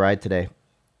someone on a ride today,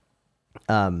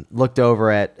 looked over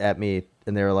at me,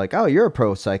 and they were like, "Oh, you're a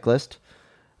pro cyclist.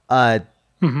 You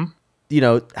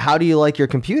know, how do you like your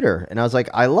computer?" And I was like,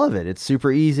 "I love it. It's super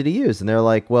easy to use." And they're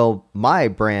like, "Well, my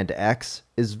brand X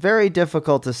is very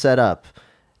difficult to set up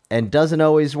and doesn't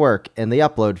always work, and the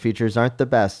upload features aren't the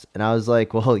best." And I was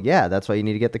like, "Well, yeah, that's why you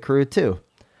need to get the Karoo 2."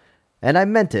 And I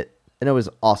meant it, and it was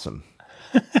awesome.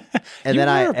 And then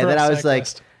I was like,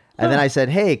 and then I said,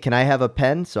 "Hey, can I have a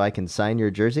pen so I can sign your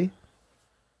jersey?"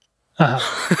 That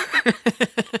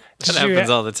happens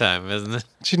all the time, isn't it?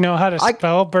 Do you know how to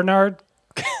spell Bernard?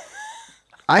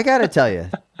 I gotta tell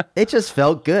you, it just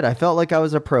felt good. I felt like I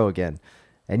was a pro again.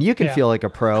 And you can feel like a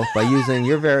pro by using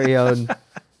your very own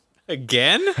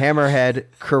Again? Hammerhead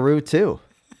Karoo 2.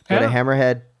 Go to Yeah.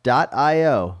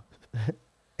 hammerhead.io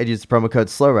and use the promo code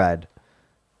SLOWRIDE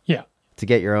Yeah. to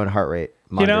get your own heart rate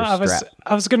You monitor know, strap.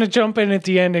 I was going to jump in at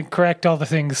the end and correct all the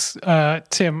things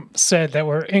Tim said that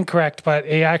were incorrect, but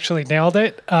he actually nailed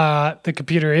it. The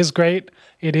computer is great.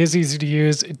 It is easy to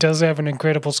use. It does have an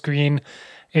incredible screen.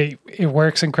 It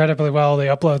works incredibly well. The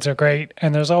uploads are great,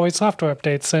 and there's always software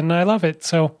updates, and I love it.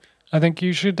 So I think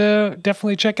you should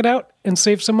definitely check it out and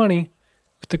save some money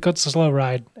with the code Slow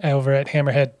Ride over at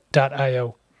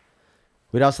hammerhead.io.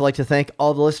 We'd also like to thank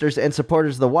all the listeners and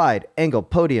supporters of the Wide Angle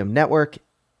Podium Network.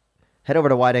 Head over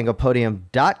to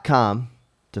wideanglepodium.com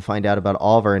to find out about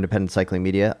all of our independent cycling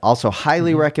media. Also,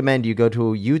 highly recommend you go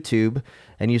to YouTube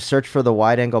and you search for the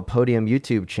Wide Angle Podium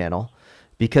YouTube channel,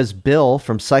 because Bill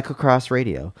from Cyclocross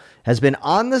Radio has been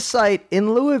on the site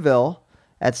in Louisville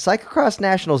at Cyclocross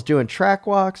Nationals doing track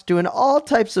walks, doing all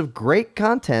types of great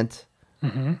content.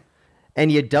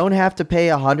 And you don't have to pay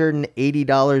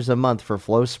 $180 a month for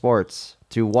Flow Sports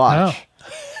to watch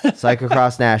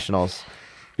Cyclocross Nationals,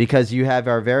 because you have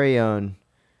our very own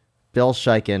Bill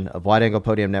Shiken of Wide Angle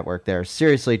Podium Network there.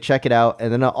 Seriously, check it out.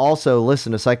 And then also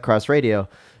listen to Cyclocross Radio,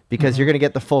 because you're going to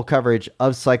get the full coverage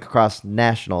of Cyclocross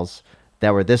Nationals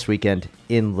that were this weekend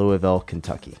in Louisville,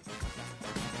 Kentucky.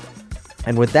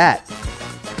 And with that,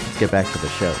 let's get back to the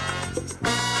show.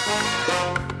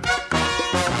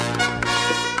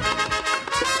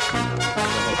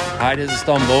 Hi, this is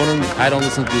Tom Bonen. I don't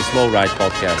listen to the Slow Ride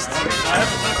podcast.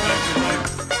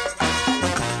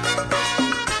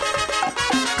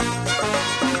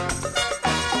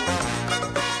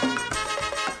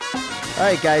 All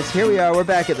right, guys, here we are. We're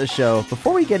back at the show.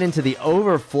 Before we get into the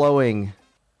overflowing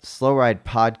Slow Ride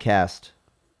podcast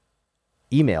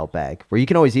email bag, where you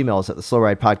can always email us at the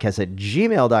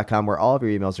slowridepodcast@gmail.com, where all of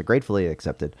your emails are gratefully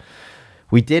accepted.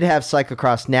 We did have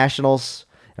Cyclocross Nationals,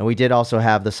 and we did also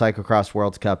have the Cyclocross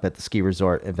World Cup at the ski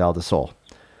resort in Val di Sole.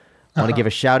 I want to give a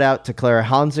shout out to Clara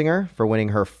Hansinger for winning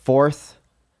her 4th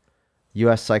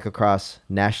U.S. Cyclocross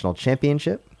National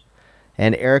Championship,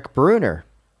 and Eric Bruner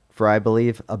for, I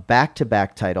believe, a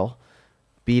back-to-back title,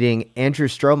 beating Andrew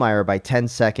Strohmeyer by 10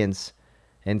 seconds.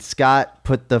 And Scott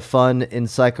put the fun in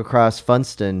cyclocross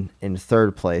Funston in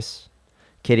third place.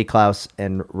 Katie Klaus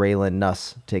and Raylan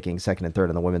Nuss taking second and third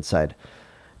on the women's side.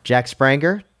 Jack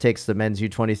Spranger takes the men's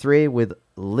U23 with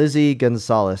Lizzie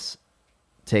Gonzalez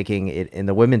taking it in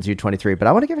the women's U23. But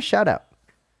I want to give a shout out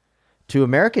to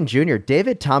American junior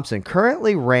David Thompson,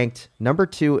 currently ranked number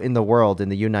 2 in the world in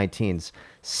the U19s,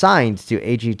 signed to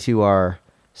AG2R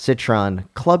Citron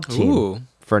club team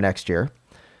for next year.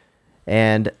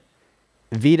 And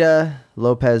Vida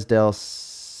Lopez del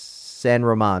San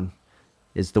Roman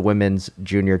is the women's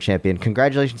junior champion.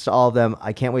 Congratulations to all of them.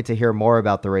 I can't wait to hear more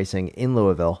about the racing in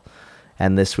Louisville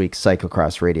and this week's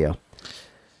Cyclocross Radio.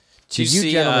 Did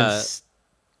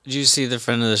you see the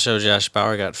friend of the show, Josh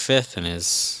Bauer, got 5th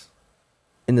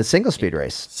in the single speed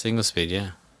race? Single speed,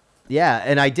 yeah. Yeah,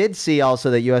 and I did see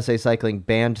also that USA Cycling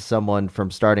banned someone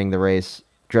from starting the race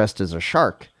dressed as a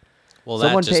shark. Well,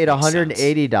 someone that just paid makes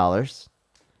 $180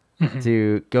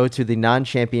 to go to the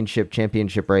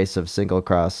non-championship race of single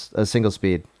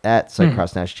speed at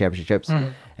Cyclocross National Championships.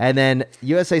 And then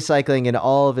USA Cycling in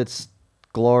all of its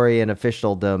glory and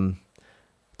officialdom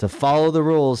to follow the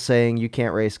rules, saying you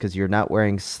can't race because you're not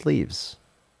wearing sleeves.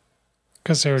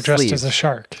 Because they were dressed as a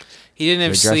shark. He didn't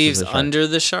have sleeves under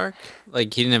the shark?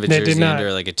 Like, he didn't have a jersey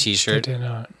under, like, a T-shirt? They did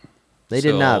not. They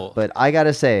did not, but I got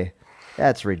to say,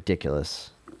 that's ridiculous.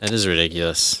 That is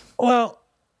ridiculous. Well,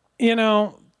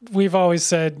 we've always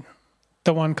said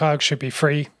the one cog should be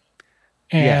free.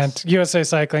 And Yes. USA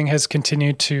Cycling has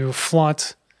continued to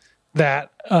flaunt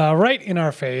that right in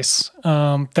our face,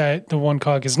 that the one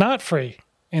cog is not free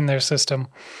in their system.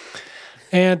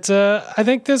 And I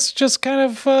think this just kind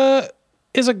of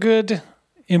is a good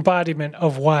embodiment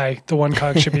of why the one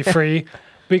cog should be free,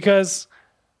 because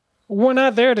we're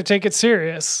not there to take it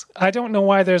serious. I don't know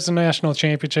why there's a national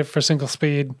championship for single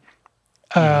speed.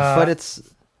 But it's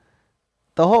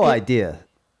the whole idea.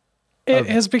 It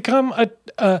has become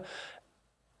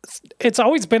it's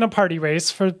always been a party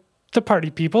race for the party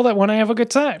people that want to have a good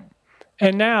time.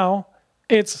 And now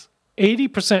it's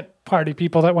 80% party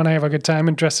people that want to have a good time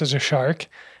and dress as a shark,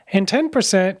 and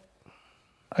 10%,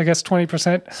 I guess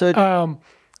 20%,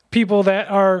 people that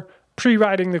are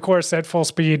pre-riding the course at full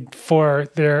speed for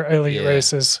their elite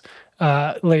races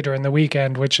later in the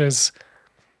weekend,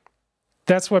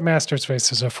 that's what Masters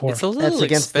races are for. It's a little That's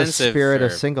against the expensive spirit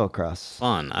of for single cross.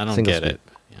 fun. I don't Single get speed. it.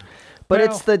 Yeah.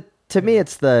 But to me,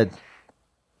 it's the,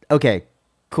 okay,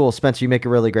 cool. Spencer, you make a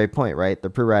really great point, right? They're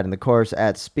pre-riding the course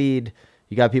at speed.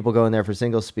 You got people going there for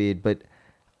single speed. But,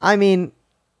 I mean,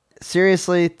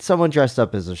 seriously, someone dressed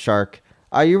up as a shark.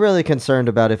 Are you really concerned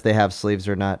about if they have sleeves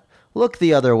or not? Look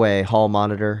the other way, hall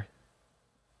monitor.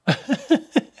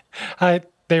 I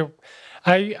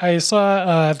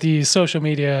saw the social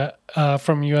media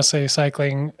from USA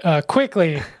Cycling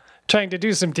quickly trying to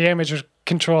do some damage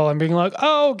control and being like,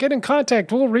 "Oh, get in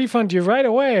contact. We'll refund you right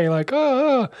away." Like,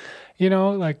 what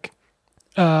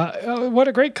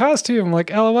a great costume. Like,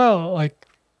 LOL. Like,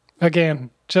 again,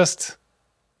 just.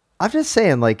 I'm just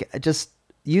saying, just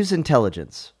use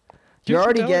intelligence. You're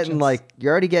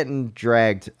already getting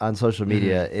dragged on social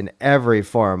media in every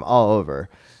forum all over.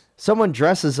 Someone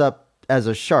dresses up as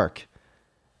a shark.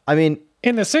 I mean,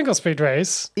 in the single speed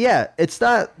race. Yeah, it's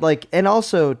not and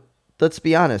also, let's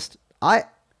be honest,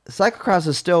 cyclocross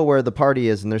is still where the party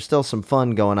is, and there's still some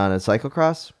fun going on in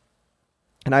cyclocross.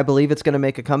 And I believe it's going to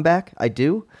make a comeback. I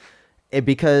do.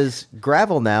 Because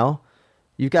gravel now,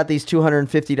 you've got these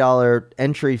 $250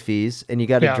 entry fees, and you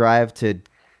got to drive to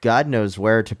God knows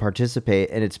where to participate,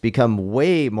 and it's become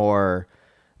way more.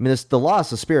 I mean, the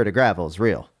loss of spirit of gravel is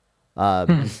real.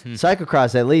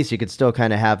 Cyclocross, at least you could still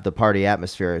kind of have the party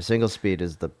atmosphere. Single speed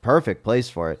is the perfect place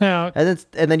for it. Now, and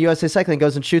then USA Cycling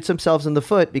goes and shoots themselves in the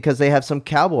foot because they have some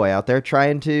cowboy out there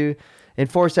trying to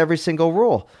enforce every single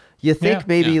rule. You think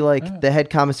the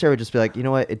head commissary would just be like, you know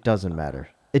what? It doesn't matter.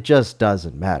 It just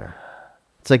doesn't matter.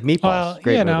 It's like Meatballs.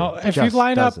 Well, if you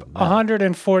line up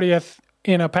 140th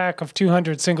in a pack of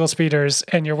 200 single speeders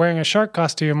and you're wearing a shark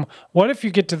costume, what if you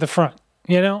get to the front?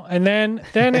 And then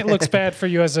it looks bad for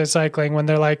USA Cycling when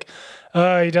they're like,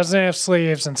 he doesn't have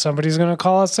sleeves and somebody's going to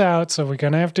call us out, so we're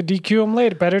going to have to DQ him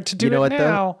later. Better to do it now.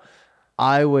 Though?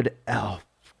 I would,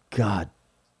 God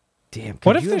damn.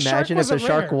 What Could you imagine if the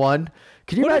shark won?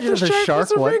 Could you what imagine if the shark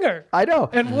was a won? ringer? I know.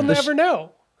 And we'll never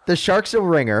know. The shark's a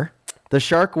ringer. The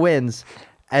shark wins,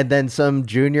 and then some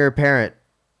junior parent,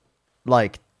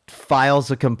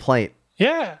 files a complaint.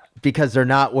 Yeah. Because they're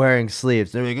not wearing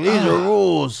sleeves. They're like, these are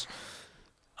rules.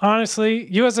 honestly,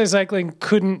 USA Cycling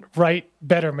couldn't write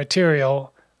better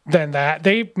material than that.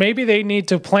 Maybe they need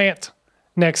to plant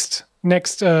next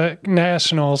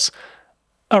nationals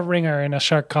a ringer in a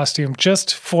shark costume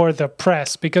just for the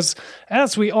press, because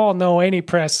as we all know, any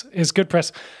press is good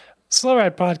press. Slow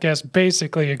Ride Podcast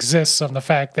basically exists on the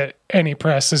fact that any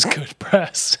press is good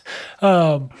press.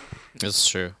 It's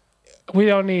true. We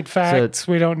don't need facts.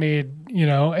 We don't need,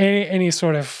 any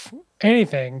sort of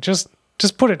anything. Just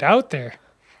put it out there.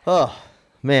 Oh,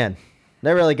 man.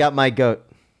 That really got my goat.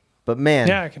 But man,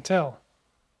 Yeah, I can tell.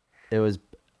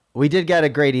 we did get a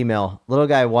great email. Little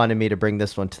guy wanted me to bring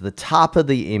this one to the top of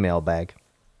the email bag.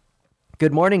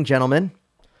 Good morning, gentlemen.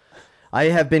 I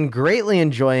have been greatly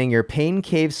enjoying your Pain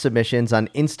Cave submissions on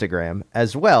Instagram,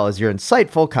 as well as your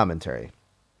insightful commentary.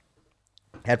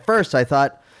 At first, I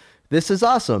thought, this is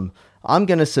awesome. I'm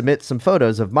going to submit some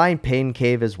photos of my Pain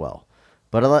Cave as well.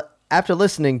 But after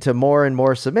listening to more and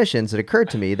more submissions, it occurred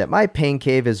to me that my Pain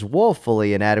Cave is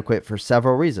woefully inadequate for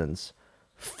several reasons.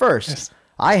 First, Yes.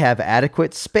 I have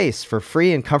adequate space for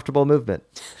free and comfortable movement.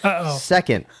 Uh-oh.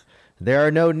 Second, there are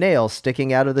no nails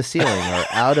sticking out of the ceiling or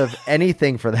out of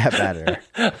anything for that matter.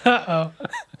 Uh-oh.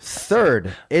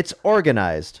 Third, it's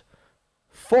organized.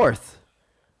 Fourth,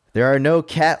 there are no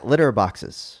cat litter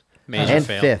boxes. Major and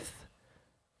fail. fifth,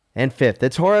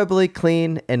 it's horribly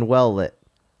clean and well lit.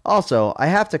 Also, I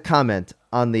have to comment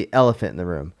on the elephant in the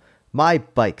room. My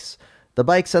bikes. The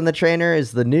bikes on the trainer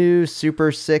is the new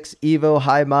Super 6 Evo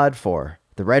High Mod 4.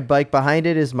 The red bike behind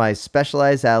it is my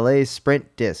Specialized Allez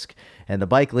Sprint disc, and the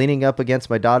bike leaning up against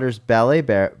my daughter's ballet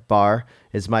bar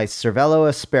is my Cervelo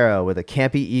Aspero with a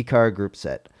campy e-car group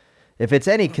set. If it's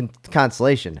any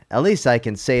consolation, at least I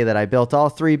can say that I built all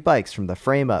three bikes from the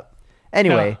frame up.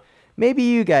 Anyway, maybe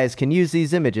you guys can use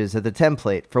these images as the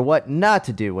template for what not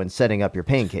to do when setting up your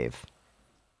pain cave.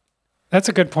 That's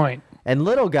a good point. And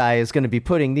Little Guy is going to be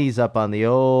putting these up on the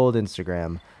old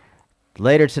Instagram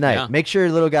later tonight. Yeah. Make sure,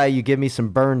 Little Guy, you give me some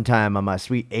burn time on my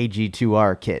sweet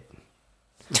AG2R kit.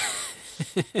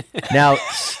 now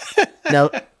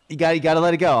you got to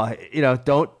let it go.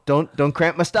 Don't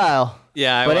cramp my style.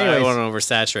 Yeah, But I anyways, want to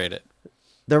oversaturate it.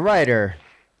 the writer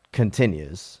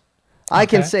continues. I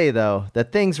can Okay. say, though,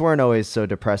 that things weren't always so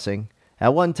depressing.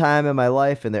 At one time in my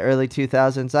life, in the early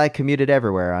 2000s, I commuted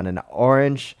everywhere on an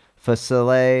orange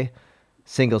Facile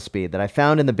single speed that I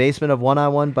found in the basement of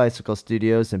One-on-One Bicycle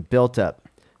Studios and built up.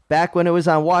 Back when it was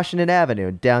on Washington Avenue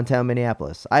in downtown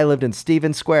Minneapolis, I lived in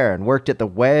Stevens Square and worked at the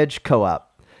Wedge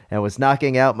Co-op and was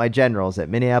knocking out my generals at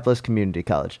Minneapolis Community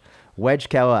College. Wedge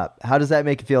Co-op. How does that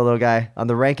make you feel, little guy? On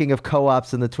the ranking of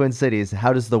co-ops in the Twin Cities,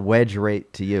 how does the Wedge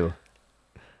rate to you?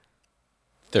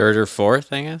 Third or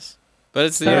fourth, I guess. But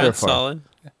it's Third or it's fourth. solid.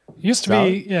 Used to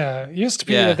be Yeah.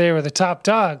 that they were the top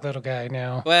dog, Little Guy.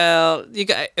 Now, Well, you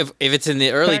got if it's in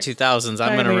the early Back- 2000s,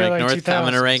 I'm back going in to the rank early North. I'm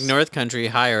going to 2000s. rank North Country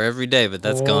higher every day, but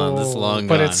that's gone. That's long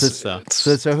But gone. it's-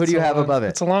 So who do you have above it?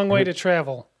 It's a long way to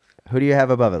travel. Who do you have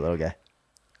above it, little guy?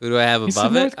 Who do I have You said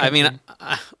above it? North I mean,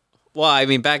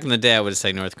 Country. back in the day, I would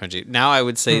say North Country. Now I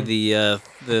would say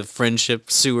the Friendship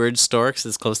Seward Storks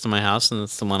is close to my house, and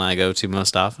it's the one I go to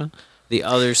most often. The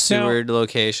other Seward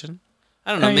location,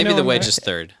 I don't know. Now, you Maybe know, the Wedge is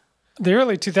third. The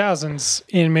early 2000s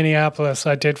in Minneapolis,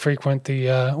 I did frequent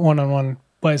the One-on-One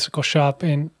Bicycle Shop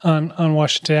on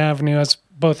Washington Avenue, as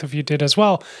both of you did as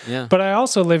well. Yeah. But I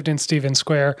also lived in Stevens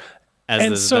Square, As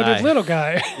and does so Di. did Little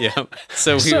Guy. Yeah.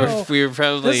 So So, we were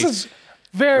probably This is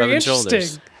very rubbing interesting.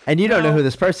 shoulders. And you don't know No. who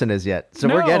this person is yet, so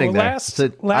we're No, getting there. Last, So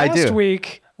I last do.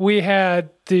 week, we had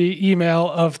the email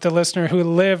of the listener who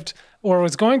lived or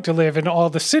was going to live in all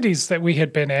the cities that we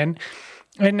had been in.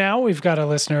 And now we've got a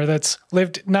listener that's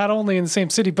lived not only in the same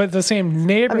city, but the same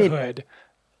neighborhood.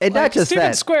 And not just Stevens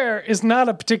that. Square is not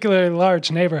a particularly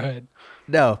large neighborhood.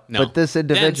 No, No. but this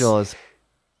individual is.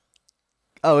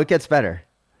 Oh, it gets better.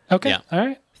 Okay. Yeah. All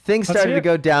right. Things Let's started hear to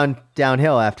it. go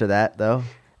downhill after that, though.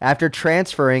 After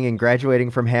transferring and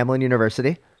graduating from Hamlin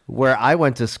University, where I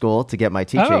went to school to get my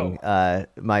teaching,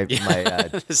 my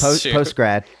This is true. post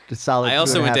grad, solid. I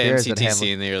also 2.5 went to years at MCTC Hamlin.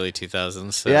 in the early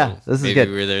 2000s. So Yeah, this is maybe good.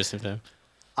 we were there sometime.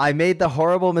 I made the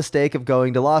horrible mistake of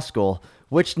going to law school,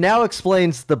 which now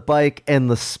explains the bike and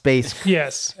the space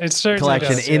Yes. It certainly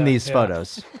collection does, in yeah, these yeah.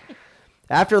 photos.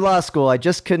 After law school, I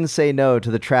just couldn't say no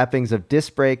to the trappings of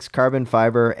disc brakes, carbon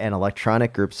fiber, and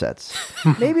electronic group sets.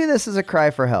 Maybe this is a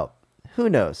cry for help. Who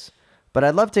knows? But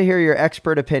I'd love to hear your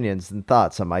expert opinions and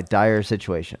thoughts on my dire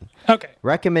situation. Okay.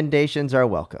 Recommendations are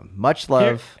welcome. Much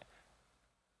love.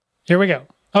 Here we go.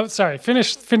 Oh, sorry.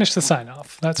 Finish the sign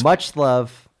off. That's Much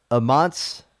love.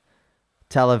 Amants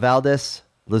Talavaldis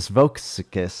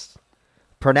Lisvokskis.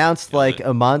 Pronounced like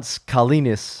Amants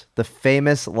Kalinis, the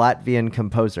famous Latvian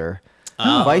composer.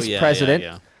 Oh, Vice yeah, President.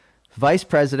 yeah. Vice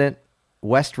President,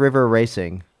 West River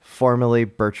Racing, formerly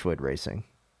Birchwood Racing.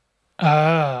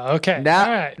 Okay. Now,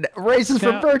 All right. races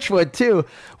for Now- Birchwood too,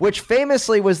 which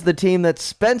famously was the team that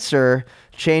Spencer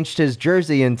changed his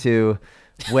jersey into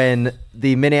when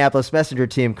the Minneapolis Messenger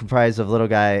team, comprised of Little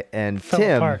Guy and Fell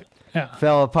Tim, apart. Yeah.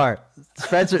 fell apart.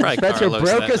 Spencer Probably Carlos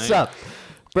broke that us night. up.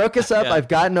 Broke us up. Yeah. I've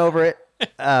gotten over it.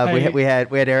 We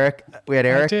had Eric. We had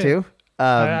Eric did. too.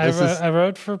 I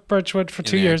rode for Birchwood for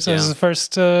 2 there, years. It was yeah. the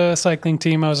first cycling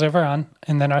team I was ever on,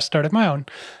 and then I started my own.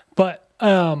 But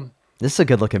This is a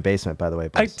good looking basement, by the way.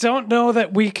 I boys. don't know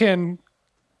that we can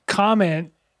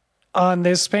comment on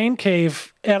this pain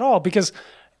cave at all because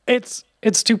it's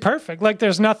too perfect. Like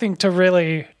there's nothing to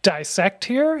really dissect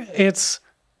here. It's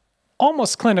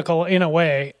almost clinical in a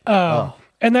way.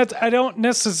 And that's I don't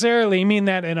necessarily mean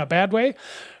that in a bad way,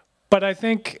 but I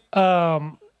think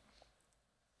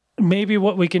maybe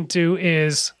what we can do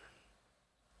is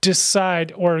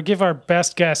decide or give our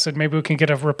best guess, and maybe we can get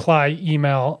a reply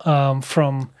email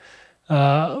from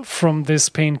this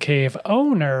pain cave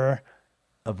owner.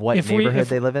 Of what if we- neighborhood if-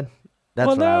 they live in? That's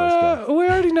Well, what I was going. we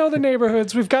already know the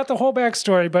neighborhoods. We've got the whole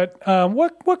backstory, but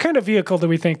what kind of vehicle do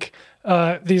we think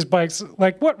these bikes?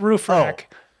 Like what roof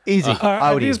rack? Easy. Are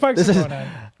Audi. these bikes this are is going on?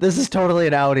 this is totally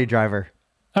an Audi driver.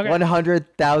 Okay.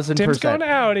 100,000%. Tim's going to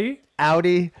Audi.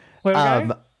 Audi. Little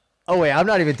guy? Oh wait, I'm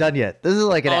not even done yet. This is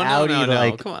like an Oh, Audi. no.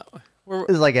 Like Come on. We're-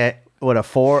 this is like a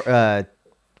four.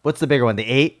 What's the bigger one? The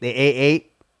 8. The A8.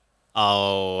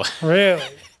 oh, Really?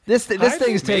 This I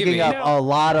thing's think taking maybe. up a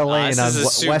lot of lane this on is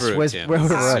a Subaru, West Tim. Road. This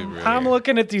is a Road. Subaru. I'm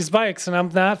looking at these bikes and I'm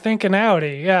not thinking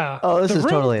Audi. Yeah. Oh, this The is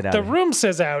room- totally an The Audi. room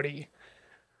says Audi.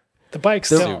 The bikes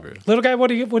The- don't. Subaru. Little guy, what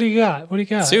do you got? What do you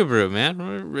got? Subaru, man.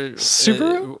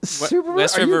 Subaru? Subaru?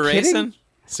 West Are you River kidding? Racing?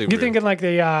 Subaru. You thinking like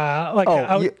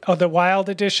the the Wild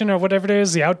Edition or whatever it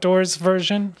is, the outdoors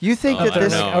version? You think Oh, that I don't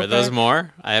this? know. Are those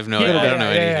more? I have no. I don't know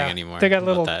anything anymore. They got about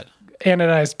little that.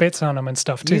 anodized bits on them and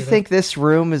stuff too. You think this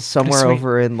room is somewhere sweet.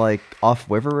 over in like off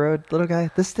River Road, little guy?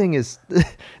 This thing is.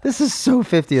 This is so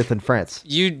 50th in France.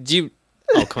 You.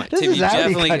 Oh, come on, This Tim. is You Audi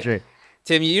definitely. country.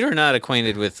 Tim, you're not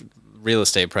acquainted with real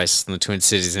estate prices in the Twin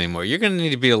Cities anymore. You're going to need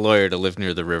to be a lawyer to live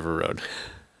near the River Road.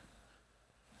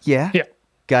 Yeah. Yeah.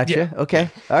 Gotcha. Yeah. Okay.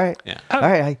 All right. Yeah. All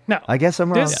right. No. I guess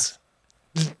I'm wrong.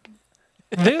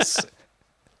 This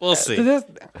We'll see.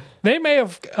 they may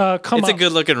have come It's up a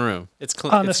good looking room. It's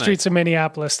clean on the streets of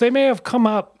Minneapolis. They may have come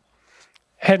up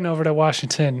heading over to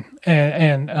Washington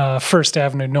and First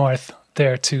Avenue North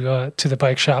there to the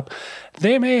bike shop.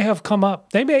 They may have come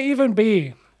up. They may even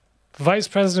be vice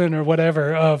president or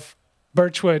whatever of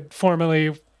Birchwood,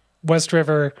 formerly West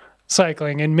River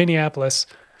Cycling in Minneapolis.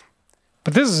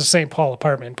 But this is a St. Paul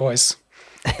apartment, boys.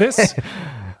 This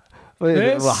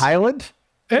This- Highland?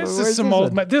 this Where's is some this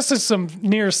old. one? This is some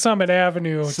near Summit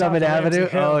Avenue. Summit top of Ramsey Avenue?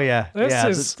 Hill. Oh, yeah. This Yeah,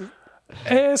 is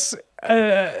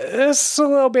it's a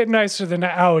little bit nicer than the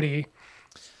Audi.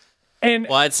 And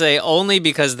Well, I'd say only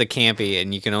because the campy,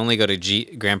 and you can only go to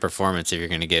Grand Performance if you're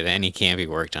going to get any campy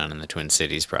work done in the Twin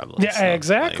Cities, probably. Yeah,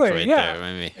 exactly, right yeah. there,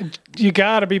 maybe. you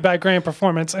got to be by Grand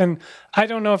Performance. And I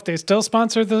don't know if they still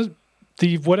sponsor the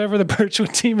whatever the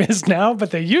Birchwood team is now, but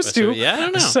they used to. Yeah, I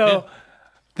don't know. So Yeah.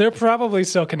 they're probably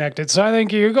still connected. So I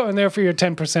think you're going there for your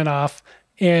 10% off.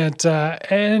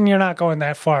 And you're not going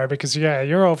that far because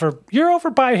you're over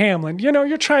by Hamlin. You know,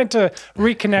 you're trying to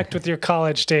reconnect with your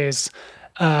college days.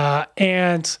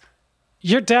 And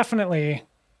you're definitely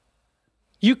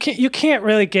you can't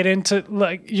really get into,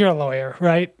 like, you're a lawyer,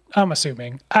 right? I'm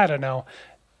assuming. I don't know.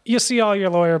 You see all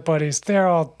your lawyer buddies, they're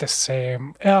all the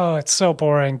same. Oh, it's so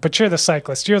boring. But you're the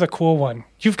cyclist. You're the cool one.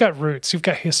 You've got roots. You've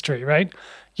got history, right?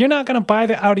 You're not going to buy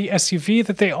the Audi SUV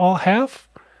that they all have?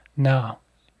 No.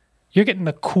 You're getting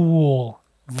the cool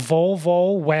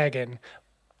Volvo wagon.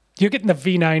 You're getting the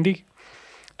V90.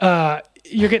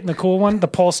 You're getting the cool one, the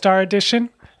Polestar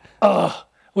edition.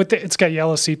 It's got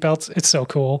yellow seatbelts. It's so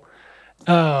cool.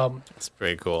 It's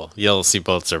pretty cool. Yellow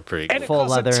seatbelts are pretty And cool. it Full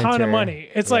costs leather a ton interior. of money.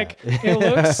 It's like it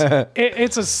looks.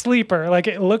 It's a sleeper. Like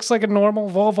it looks like a normal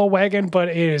Volvo wagon, but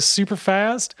it is super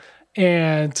fast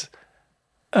and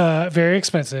very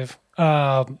expensive.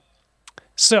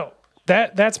 So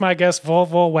that's my guess.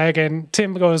 Volvo wagon.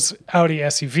 Tim goes Audi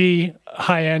SUV,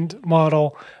 high end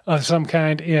model of some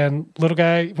kind, and little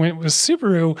guy went with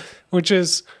Subaru, which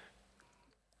is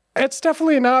it's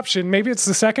definitely an option. Maybe it's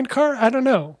the second car. I don't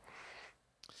know.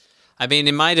 I mean,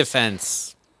 in my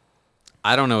defense,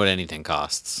 I don't know what anything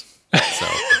costs. So,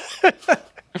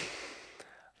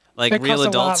 like It real costs a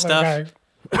adult lot, stuff. little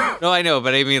guy. No, I know,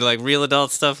 but I mean, like real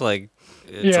adult stuff. Like,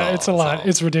 It's a lot.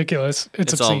 It's ridiculous.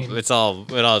 It's obscene. It all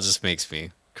just makes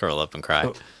me curl up and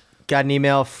cry. Got an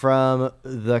email from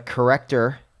the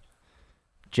corrector,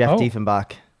 Jeff Oh.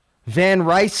 Diefenbach. Van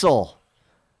Rysel.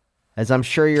 As I'm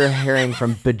sure you're hearing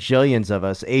from bajillions of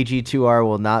us, AG2R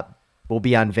will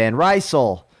be on Van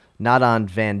Rysel, not on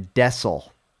Van Dessel.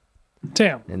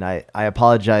 Damn. And I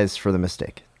apologize for the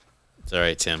mistake. It's all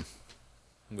right, Tim.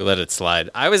 We let it slide.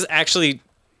 I was actually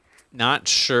not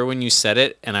sure when you said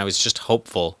it, and I was just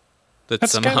hopeful that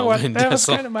That's kind somehow of Van that was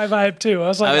Dessel- kind of my vibe too. I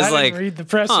was like, I didn't read the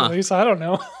press release. I don't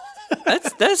know.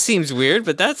 that seems weird,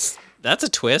 but that's a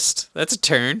twist. That's a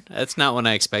turn. That's not what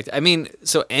I expected. I mean,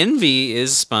 so Envy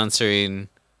is sponsoring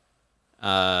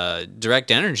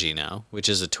Direct Energy now, which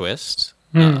is a twist.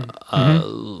 I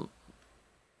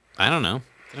don't know.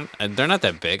 They're not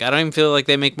that big. I don't even feel like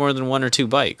they make more than one or two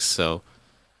bikes. So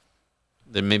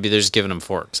maybe they're just giving them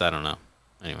forks. I don't know.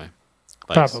 Anyway,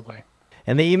 bikes. Probably.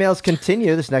 And the emails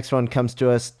continue. This next one comes to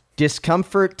us.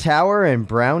 Discomfort Tower and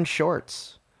Brown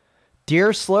Shorts.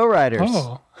 Dear Slow Riders,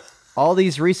 Oh, all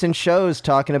these recent shows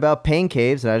talking about pain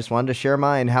caves, and I just wanted to share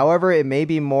mine. However, it may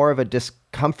be more of a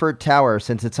discomfort tower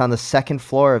since it's on the second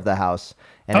floor of the house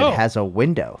and Oh. it has a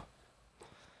window.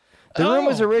 The room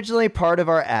was Oh. originally part of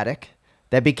our attic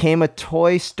that became a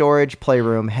toy storage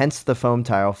playroom, hence the foam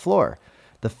tile floor.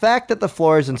 The fact that the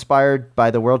floor is inspired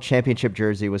by the World Championship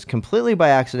jersey was completely by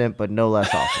accident, but no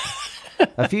less awesome.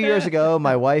 A few years ago,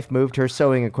 my wife moved her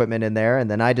sewing equipment in there, and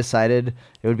then I decided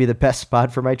it would be the best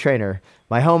spot for my trainer.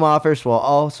 My home office will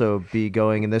also be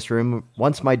going in this room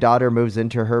once my daughter moves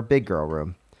into her big girl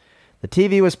room. The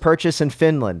TV was purchased in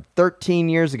Finland 13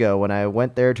 years ago when I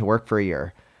went there to work for a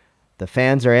year. The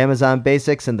fans are Amazon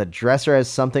Basics, and the dresser is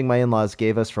something my in-laws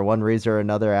gave us for one reason or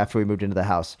another after we moved into the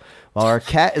house. While our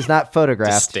cat is not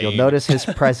photographed, you'll Disdain. notice his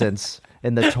presence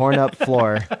in the torn-up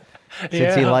floor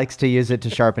since he Yeah. likes to use it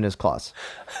to sharpen his claws.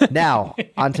 Now,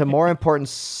 on to more important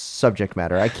subject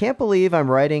matter. I can't believe I'm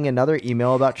writing another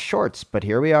email about shorts, but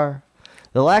here we are.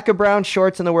 The lack of brown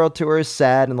shorts in the World Tour is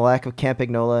sad, and the lack of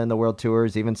Campagnola in the World Tour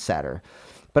is even sadder.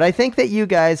 But I think that you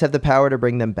guys have the power to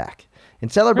bring them back. In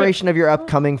celebration of your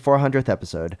upcoming 400th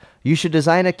episode, you should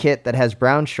design a kit that has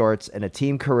brown shorts and a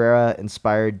Team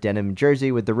Carrera-inspired denim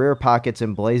jersey with the rear pockets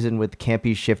emblazoned with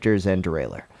Campy shifters and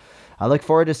derailleur. I look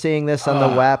forward to seeing this on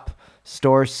the WAP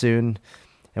store soon,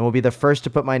 and will be the first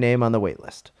to put my name on the wait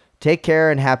list. Take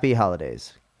care and happy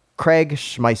holidays. Craig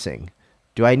Schmeissing.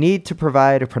 Do I need to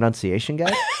provide a pronunciation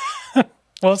guide?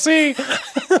 we'll see.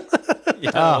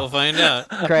 Yeah, we'll find out.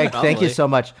 Craig, thank you Probably. so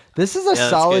much. This is a that's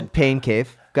solid good. pain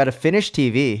cave. Got a finished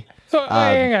TV. So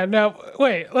hang on. Now,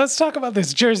 wait. Let's talk about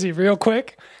this jersey real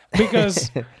quick because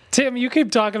Tim, you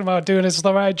keep talking about doing a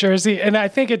slow ride jersey, and I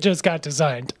think it just got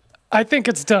designed. I think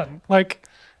it's done. Like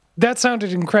that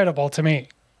sounded incredible to me.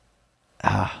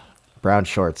 Brown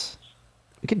shorts.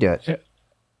 We could do it.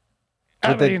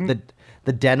 I With mean,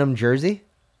 the denim jersey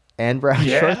and brown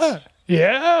yeah, shorts.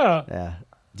 yeah. Yeah.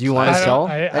 Do you want I to don't- sell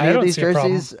I any of don't these see a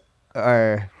problem. jerseys,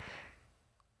 or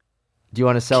do you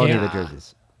want to sell any of the Yeah.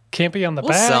 jerseys? Can't be on the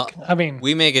We'll back. sell. I mean,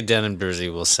 We make a denim jersey.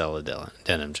 We'll sell a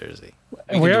denim jersey. we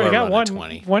can do already our got run one at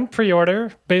 20. one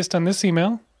pre-order based on this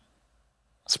email.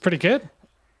 It's pretty good.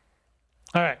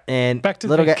 All right, And back to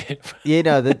little the guy, cave. you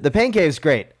know, the pain cave's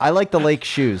great. I like the lake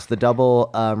shoes, the double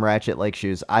ratchet lake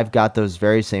shoes. I've got those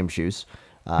very same shoes.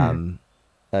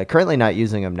 Currently not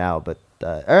using them now, but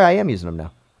or I am using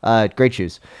them now. Great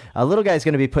shoes. Little guy's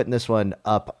going to be putting this one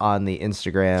up on the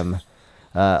Instagram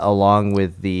along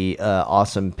with the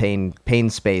awesome pain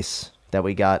space that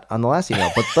we got on the last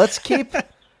email. But let's keep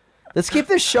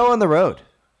this show on the road,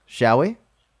 shall we?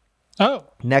 Oh,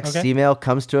 Next okay. email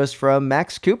comes to us from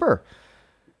Max Cooper.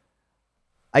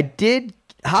 I did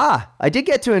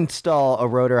get to install a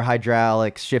rotor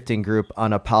hydraulic shifting group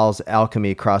on a Paul's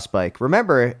Alchemy cross bike.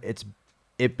 Remember,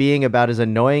 it being about as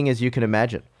annoying as you can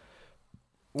imagine.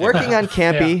 Working on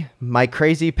Campy, Yeah. my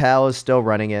crazy pal is still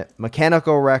running it.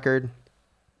 Mechanical record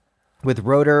with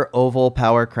rotor oval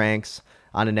power cranks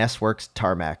on an S-Works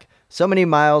tarmac. So many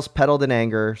miles pedaled in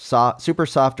anger. Super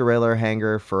soft derailleur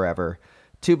hanger forever.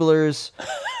 Tubulars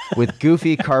with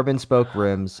goofy carbon spoke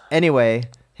rims. Anyway,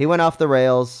 he went off the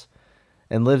rails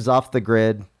and lives off the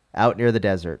grid out near the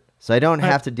desert. So I don't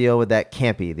have to deal with that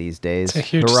Campy these days. It's a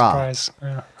huge Hurrah. surprise.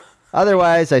 Yeah.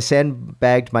 Otherwise, I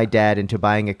sandbagged my dad into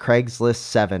buying a Craigslist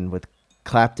 7 with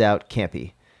clapped out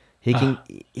Campy.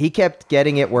 He kept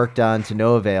getting it worked on to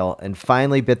no avail and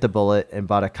finally bit the bullet and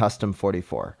bought a custom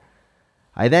 44.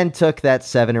 I then took that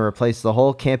 7 and replaced the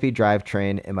whole Campy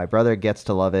drivetrain, and my brother gets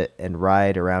to love it and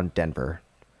ride around Denver.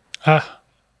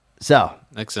 So,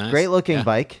 Makes sense. great looking Yeah.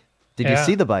 bike. Did you Yeah.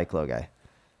 see the bike, low guy?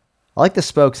 I like the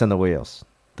spokes on the wheels.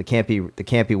 The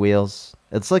campy wheels.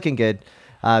 It's looking good.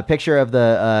 Picture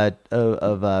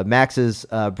of Max's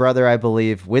brother, I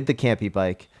believe, with the campy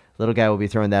bike. Little guy will be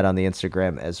throwing that on the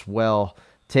Instagram as well.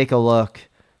 Take a look.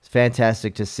 It's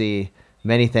fantastic to see.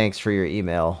 Many thanks for your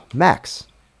email, Max.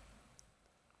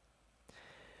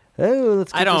 Oh,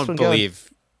 let's get this one going.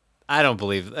 I don't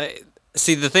believe.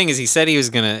 See, the thing is, he said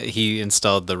he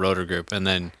installed the rotor group, and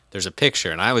then there's a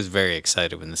picture, and I was very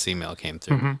excited when this email came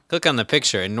through. Mm-hmm. Click on the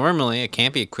picture, and normally a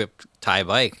campy-equipped Thai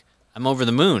bike, I'm over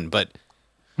the moon, but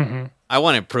I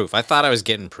wanted proof. I thought I was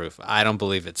getting proof. I don't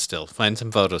believe it still. Find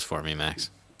some photos for me, Max.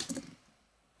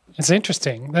 It's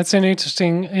interesting. That's an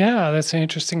interesting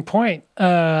point.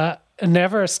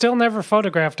 Still never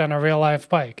photographed on a real life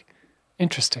bike.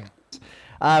 Interesting.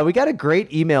 We got a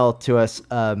great email to us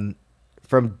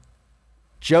from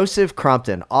Joseph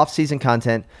Crompton, off-season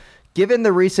content. Given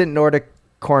the recent Nordic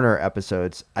Corner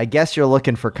episodes, I guess you're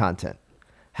looking for content.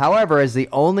 However, as the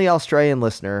only Australian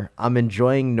listener, I'm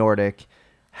enjoying Nordic.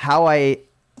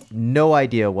 No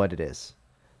idea what it is.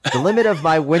 The limit of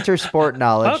my winter sport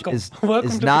knowledge is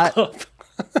not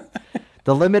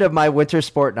the limit of my winter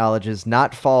sport knowledge is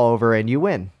not fall over and you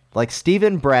win. Like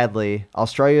Stephen Bradley,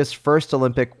 Australia's first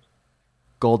Olympic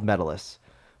gold medalist.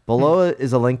 Below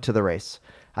is a link to the race.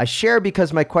 I share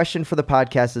because my question for the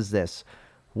podcast is this.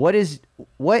 What is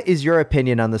your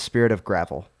opinion on the spirit of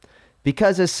gravel?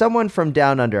 Because as someone from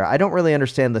down under, I don't really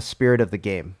understand the spirit of the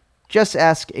game. Just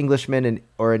ask Englishman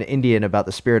or an Indian about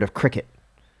the spirit of cricket.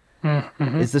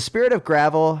 Mm-hmm. Is the spirit of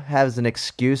gravel has an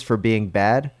excuse for being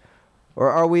bad? Or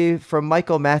are we, from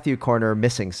Michael Matthew Corner,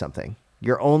 missing something?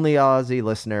 Your only Aussie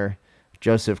listener,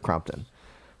 Joseph Crompton.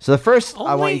 So the first thing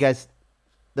I want you guys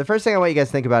to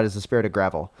think about is the spirit of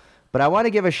gravel. But I want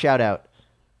to give a shout out.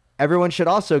 Everyone should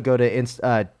also go to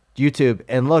YouTube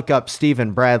and look up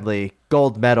Stephen Bradley,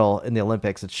 gold medal in the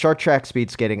Olympics. It's short track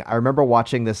speed skating. I remember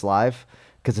watching this live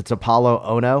because it's Apollo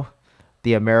Ono,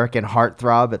 the American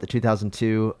heartthrob at the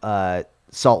 2002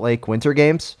 Salt Lake Winter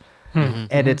Games. Mm-hmm.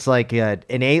 And it's like an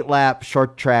 8-lap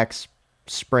short track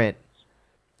sprint.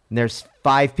 And there's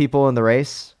 5 people in the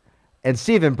race. And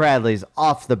Stephen Bradley's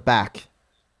off the back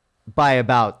by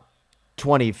about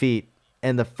 20 feet.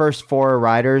 And the first 4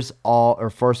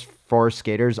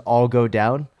 skaters all go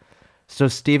down. So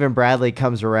Stephen Bradley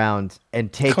comes around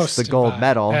and takes the gold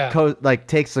medal. Yeah.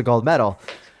 Takes the gold medal.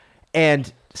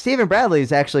 And Stephen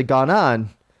Bradley's actually gone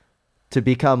on to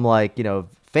become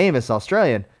famous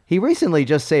Australian. He recently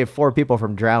just saved 4 people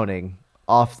from drowning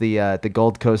off the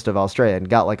Gold Coast of Australia and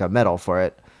got a medal for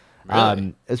it.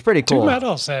 Really? It's pretty cool. 2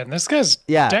 medals, then. This guy's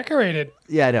decorated.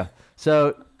 Yeah, I know.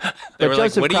 So they were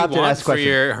Joseph like, "What do you Crompton want for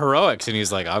your heroics?" And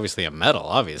he's like, "Obviously a medal,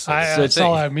 obviously." That's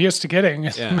all I'm used to getting.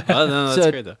 Yeah, well, no,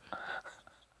 that's great though.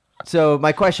 So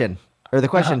my question, or the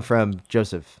question from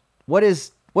Joseph,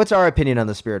 what's our opinion on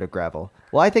the spirit of gravel?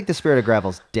 Well, I think the spirit of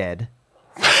gravel's dead,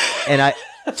 and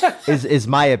is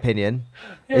my opinion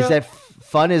is that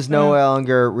fun is no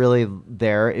longer really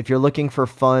there. If you're looking for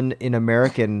fun in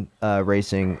American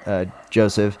racing,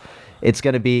 Joseph, it's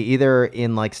going to be either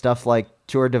in stuff like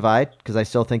Tour Divide, because I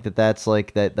still think that's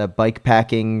that bike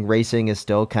packing racing is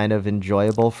still kind of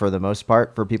enjoyable for the most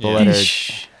part for people that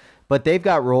are, but they've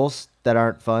got rules that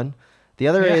aren't fun. The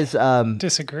other is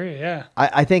disagree. Yeah,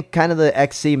 I think kind of the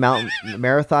XC Mountain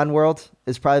Marathon world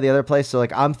is probably the other place. So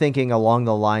I'm thinking along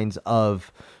the lines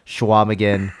of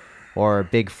Schwamigan or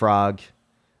Big Frog,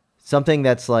 something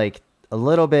that's a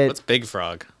little bit. What's Big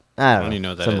Frog? I don't even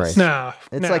know that some is. race. No,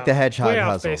 it's like the Hedgehog way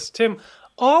off Hustle. base. Tim,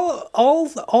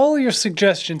 all your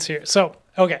suggestions here. So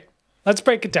okay, let's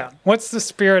break it down. What's the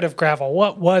spirit of gravel?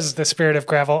 What was the spirit of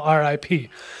gravel? RIP.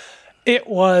 It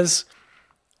was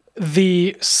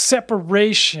the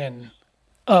separation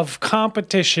of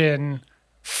competition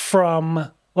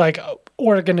from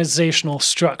organizational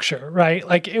structure,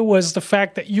 right? It was the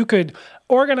fact that you could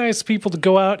organize people to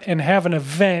go out and have an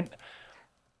event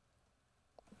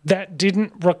that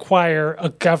didn't require a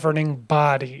governing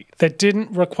body, that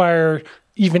didn't require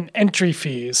even entry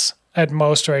fees at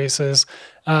most races,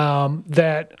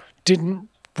 that didn't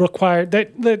require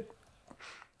that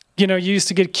you used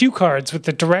to get cue cards with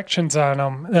the directions on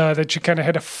them that you kind of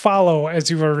had to follow as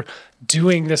you were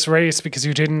doing this race because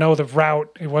you didn't know the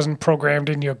route. It wasn't programmed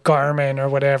in your Garmin or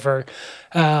whatever.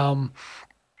 That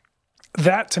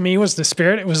to me was the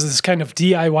spirit. It was this kind of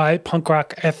DIY punk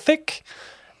rock ethic.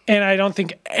 And I don't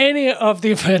think any of the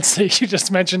events that you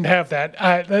just mentioned have that.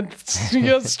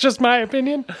 That's just my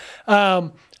opinion.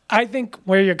 I think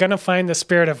where you're going to find the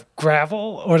spirit of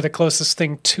gravel or the closest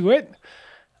thing to it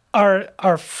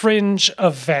are fringe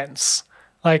events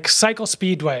like Cycle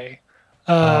Speedway.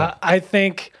 I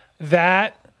think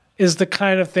that is the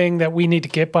kind of thing that we need to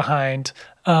get behind.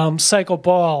 Cycle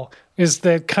Ball is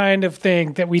the kind of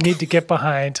thing that we need to get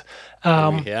behind.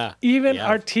 Yeah. Even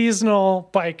Yeah.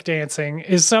 artisanal bike dancing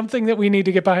is something that we need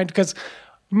to get behind because,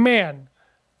 man,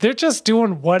 they're just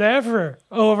doing whatever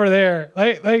over there.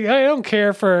 Like I don't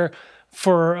care for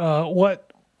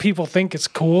what people think is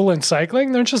cool in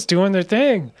cycling. They're just doing their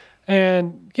thing.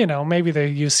 And, maybe the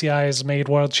UCI has made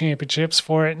world championships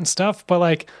for it and stuff, but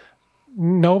like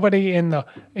nobody in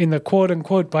the quote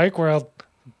unquote bike world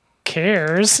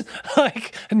cares.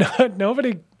 Like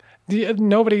nobody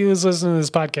who's listening to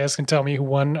this podcast can tell me who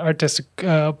won artistic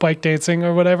bike dancing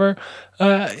or whatever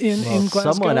in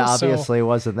Glasgow. Someone obviously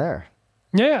wasn't there.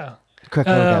 Yeah. Quick,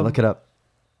 look it up.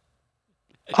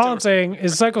 All I'm saying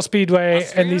is Cycle Speedway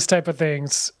and these type of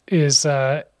things is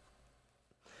where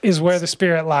the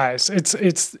spirit lies.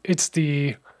 It's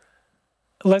the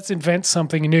let's invent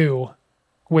something new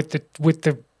with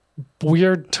the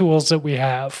weird tools that we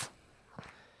have.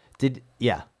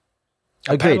 Yeah.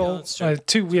 A Agreed. pedal, That's true.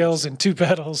 2 wheels and 2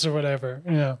 pedals or whatever.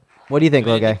 Yeah. What do you think,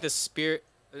 I little guy? think the spirit,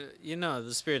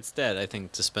 the spirit's dead. I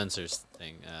think to Spencer's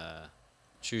thing,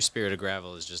 true spirit of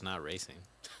gravel is just not racing.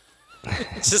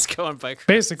 It's just going bike rides.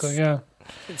 Basically, yeah.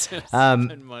 It's just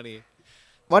spend money.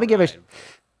 Want to Ride.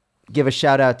 give a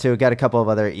shout out to, got a couple of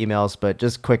other emails, but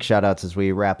just quick shout outs as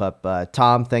we wrap up.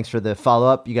 Tom, thanks for the follow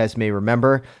up. You guys may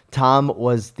remember Tom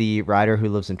was the rider who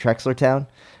lives in Trexlertown.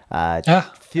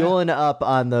 Fueling up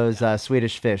on those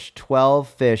Swedish fish. 12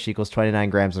 fish equals 29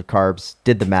 grams of carbs.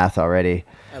 Did the math already.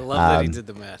 I love that he did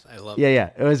the math. I love it.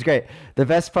 Yeah, it was great. The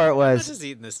best part I'm not was just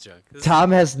eating this junk.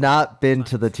 Tom has not been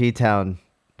to the T-Town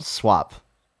swap,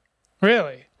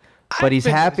 Really? but he's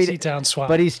been to the happy T-Town swap.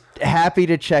 But he's happy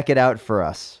to check it out for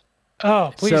us.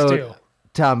 Oh, please So, do.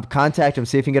 Tom, contact him.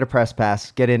 See if you can get a press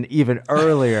pass. Get in even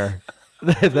earlier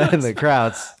than the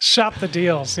crowds. Shop the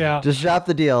deals, yeah. Just shop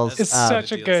the deals. It's the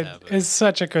such a deals good happen. it's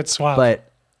such a good swap.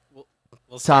 But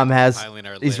We'll start Tom has compiling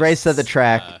our he's raced at the lists,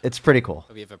 track. It's pretty cool.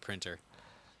 We have a printer.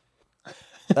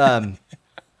 And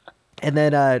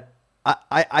then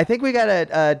I think we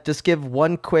gotta just give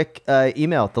one quick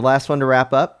email, the last one to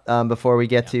wrap up before we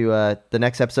get to the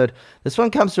next episode. This one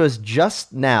comes to us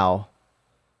just now,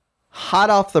 hot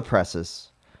off the presses.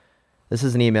 This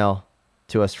is an email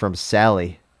to us from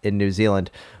Sally in New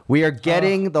Zealand. We are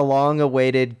getting the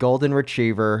long-awaited golden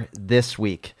retriever this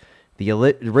week. The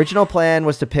original plan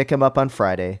was to pick him up on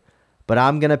Friday, but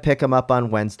I'm gonna pick him up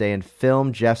on Wednesday and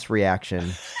film Jeff's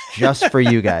reaction just for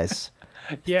you guys.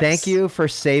 Yes. Thank you for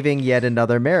saving yet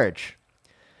another marriage.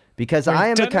 Because I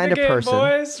am the kind of person.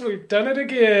 Boys, we've done it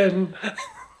again.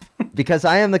 Because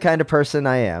I am the kind of person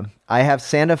I am. I have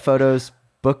Santa photos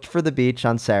booked for the beach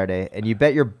on Saturday, and you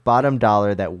bet your bottom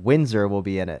dollar that Windsor will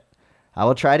be in it. I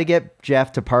will try to get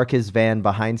Jeff to park his van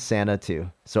behind Santa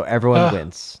too, so everyone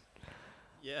wins.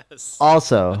 Yes.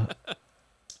 Also,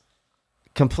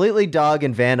 completely dog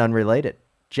and van unrelated.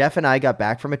 Jeff and I got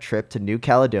back from a trip to New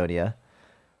Caledonia,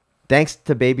 thanks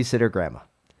to babysitter grandma,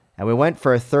 and we went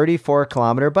for a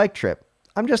 34-kilometer bike trip.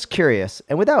 I'm just curious,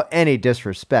 and without any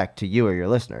disrespect to you or your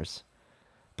listeners,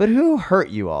 but who hurt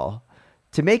you all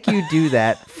to make you do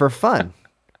that for fun?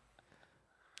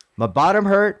 My bottom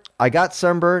hurt, I got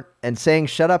sunburnt, and saying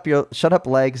shut up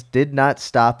legs did not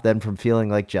stop them from feeling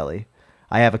like jelly.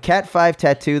 I have a Cat 5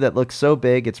 tattoo that looks so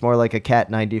big it's more like a Cat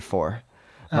 94.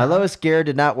 My lowest gear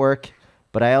did not work,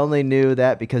 but I only knew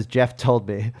that because Jeff told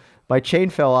me. My chain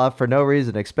fell off for no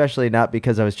reason, especially not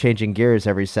because I was changing gears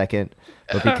every second,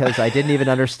 but because I didn't even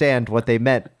understand what they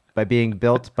meant by being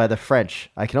built by the French.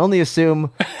 I can only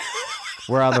assume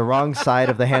we're on the wrong side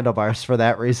of the handlebars for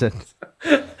that reason.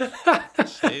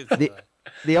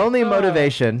 The only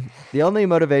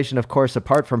motivation, of course,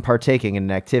 apart from partaking in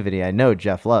an activity I know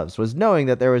Jeff loves, was knowing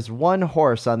that there was one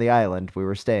horse on the island we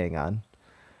were staying on,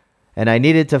 and I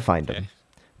needed to find him.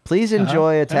 Please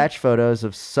enjoy attached photos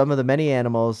of some of the many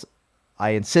animals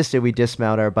I insisted we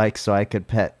dismount our bikes so I could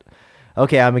pet.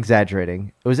 Okay, I'm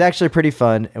exaggerating. It was actually pretty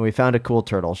fun, and we found a cool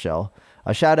turtle shell.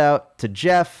 A shout out to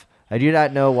Jeff. I do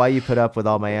not know why you put up with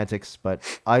all my antics, but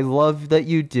I love that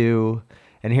you do.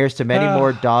 And here's to many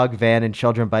more dog, van, and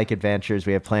children bike adventures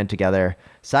we have planned together.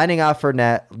 Signing off for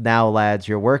now, lads.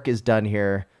 Your work is done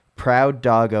here. Proud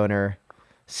dog owner,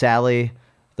 Sally,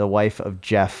 the wife of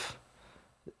Jeff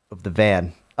of the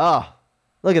van. Oh,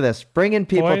 look at this. Bringing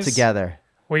people Boys, together.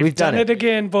 We've done it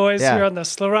again, boys, Yeah. here on the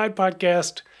Slow Ride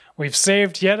Podcast. We've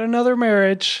saved yet another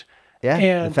marriage. Yeah,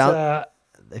 And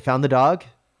they found the dog.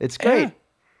 It's great.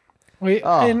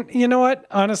 yeah. And you know what?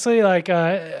 Honestly, like,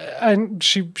 and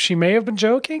she may have been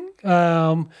joking.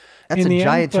 That's in a the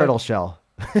giant end, but turtle shell.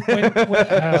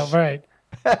 right.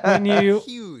 When you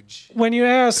Huge. when you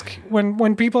ask,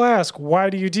 when people ask, why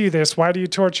do you do this? Why do you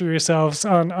torture yourselves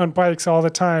on bikes all the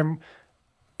time?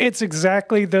 It's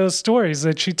exactly those stories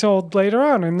that she told later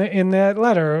on in that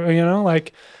letter,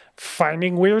 like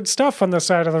finding weird stuff on the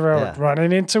side of the road,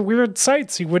 running into weird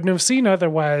sights you wouldn't have seen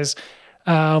otherwise.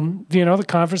 The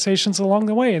conversations along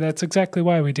the way. That's exactly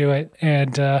why we do it.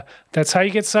 And that's how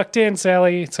you get sucked in,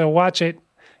 Sally. So watch it.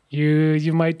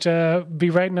 You might be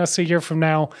writing us a year from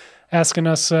now asking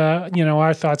us,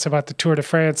 our thoughts about the Tour de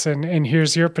France, and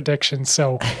here's your prediction.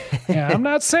 So, I'm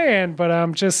not saying, but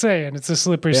I'm just saying it's a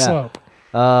slippery slope.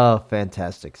 Oh,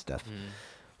 fantastic stuff.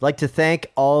 I'd like to thank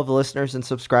all of the listeners and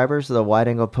subscribers of the Wide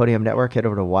Angle Podium Network. Head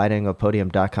over to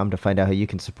wideanglepodium.com to find out how you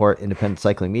can support independent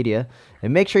cycling media.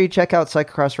 And make sure you check out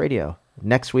Cyclocross Radio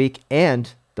next week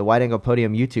and the Wide Angle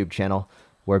Podium YouTube channel,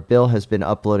 where Bill has been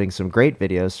uploading some great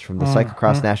videos from the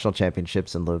Cyclocross National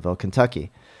Championships in Louisville,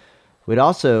 Kentucky. We'd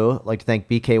also like to thank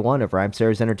BK1 of Rhyme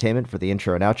Series Entertainment for the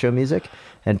intro and outro music.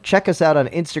 And check us out on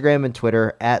Instagram and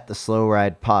Twitter at The Slow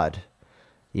Ride Pod.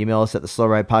 Email us at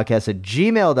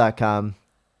theslowridepodcast@gmail.com.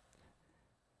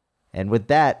 And with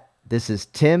that, this is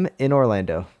Tim in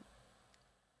Orlando.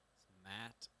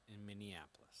 Matt in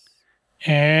Minneapolis.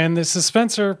 And this is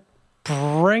Spencer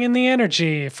bringing the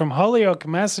energy from Holyoke,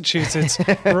 Massachusetts,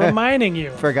 reminding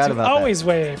you Forgot about that. always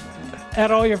wave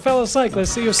at all your fellow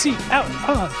cyclists that you'll see out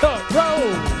on the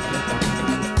road.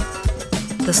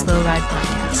 The Slow Ride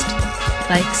Podcast.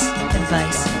 Bikes,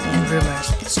 advice, and rumors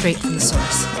straight from the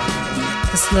source.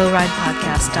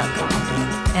 TheSlowRidePodcast.com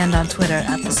and on Twitter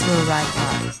at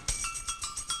TheSlowRidePod.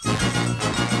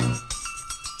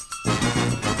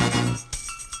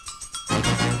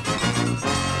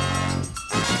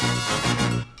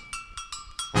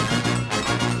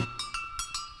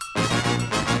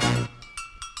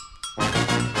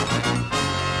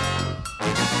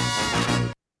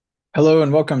 Hello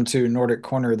and welcome to Nordic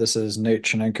Corner. This is Nate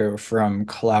Chinenko from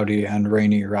cloudy and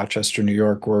rainy Rochester, New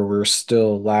York, where we're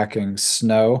still lacking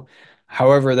snow.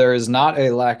 However, there is not a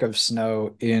lack of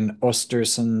snow in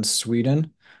Östersund,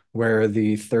 Sweden, where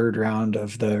the third round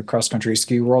of the cross-country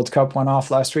ski World Cup went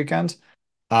off last weekend.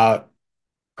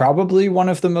 Probably one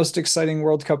of the most exciting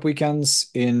World Cup weekends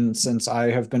since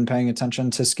I have been paying attention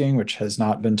to skiing, which has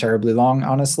not been terribly long,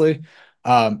 honestly.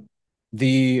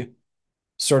 The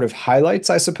sort of highlights,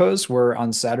 I suppose, were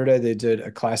on Saturday. They did a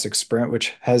classic sprint,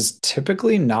 which has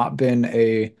typically not been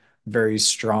a very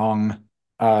strong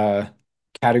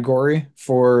category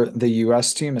for the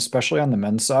US team, especially on the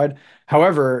men's side.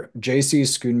 However, JC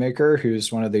Schoonmaker,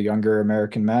 who's one of the younger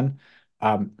American men,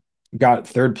 got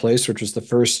third place, which was the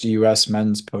first US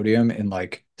men's podium in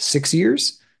like 6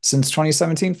 years since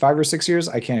 2017, 5 or 6 years.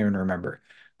 I can't even remember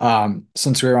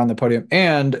since we were on the podium.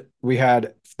 And we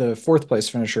had the fourth place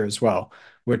finisher as well,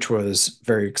 which was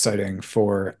very exciting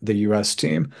for the US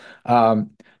team.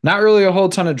 Not really a whole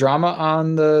ton of drama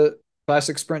on the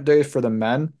classic sprint day for the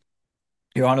men.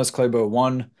 Johannes Klæbo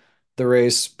won the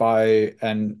race by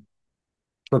an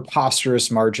preposterous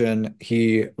margin.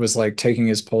 He was like taking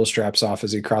his pole straps off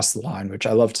as he crossed the line, which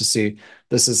I love to see.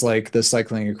 This is like the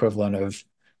cycling equivalent of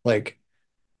like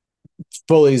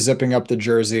fully zipping up the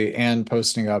jersey and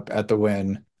posting up at the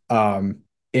win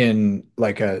in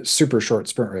like a super short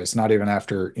sprint race, not even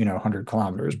after 100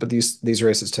 kilometers, but these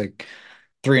races take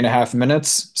 3.5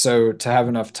 minutes. So to have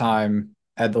enough time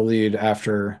at the lead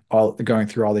after going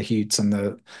through all the heats and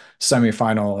the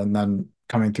semifinal and then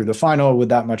coming through the final with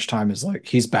that much time is like,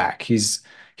 he's back.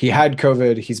 He had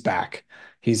COVID, he's back.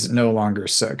 He's no longer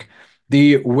sick.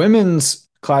 The women's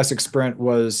classic sprint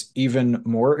was even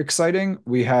more exciting.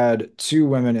 We had 2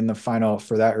 women in the final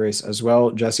for that race as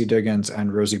well, Jessie Diggins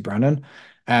and Rosie Brennan.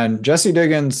 And Jessie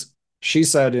Diggins, she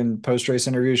said in post-race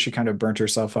interviews, she kind of burnt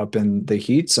herself up in the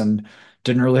heats and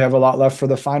didn't really have a lot left for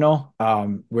the final,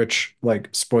 which, like,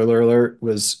 spoiler alert,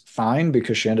 was fine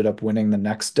because she ended up winning the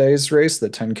next day's race, the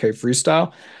 10K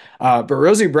freestyle. But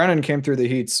Rosie Brennan came through the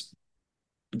heats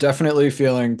definitely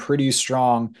feeling pretty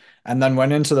strong and then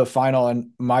went into the final.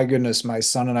 And my goodness, my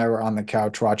son and I were on the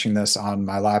couch watching this on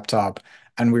my laptop,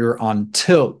 and we were on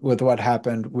tilt with what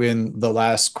happened when the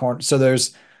last corner. So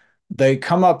they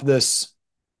come up this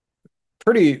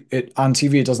on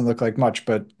TV, it doesn't look like much,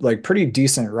 but like pretty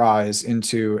decent rise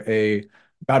into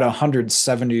about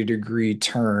 170-degree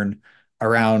turn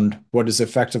around what is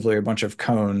effectively a bunch of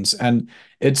cones. And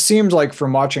it seemed like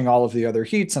from watching all of the other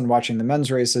heats and watching the men's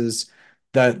races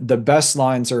that the best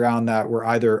lines around that were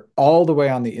either all the way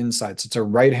on the inside. So it's a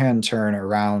right-hand turn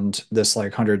around this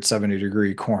like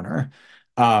 170-degree corner.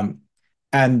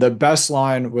 And the best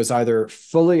line was either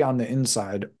fully on the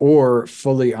inside or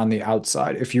fully on the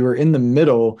outside. If you were in the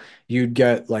middle, you'd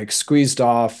get like squeezed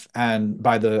off and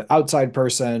by the outside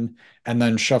person and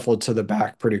then shuffled to the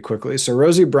back pretty quickly. So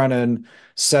Rosie Brennan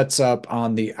sets up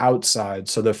on the outside,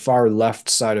 so the far left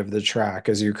side of the track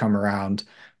as you come around,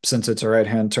 since it's a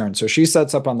right-hand turn. So she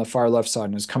sets up on the far left side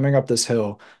and is coming up this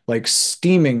hill, like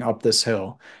steaming up this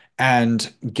hill,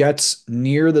 and gets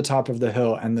near the top of the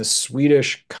hill. And the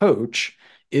Swedish coach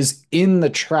is in the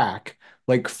track,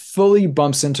 like fully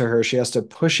bumps into her. She has to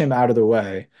push him out of the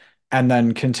way and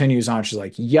then continues on. She's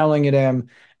like yelling at him.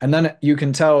 And then you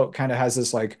can tell it kind of has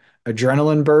this like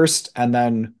adrenaline burst and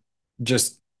then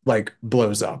just like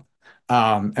blows up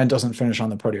and doesn't finish on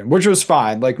the podium, which was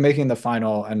fine. Like making the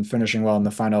final and finishing well in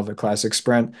the final of the classic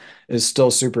sprint is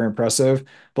still super impressive.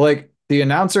 But like the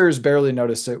announcers barely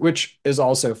noticed it, which is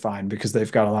also fine because they've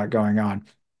got a lot going on.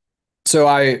 So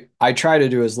I try to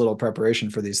do as little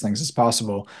preparation for these things as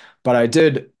possible, but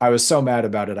I was so mad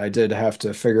about it. I did have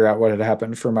to figure out what had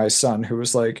happened for my son, who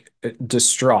was like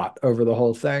distraught over the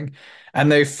whole thing.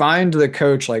 And they fined the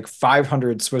coach like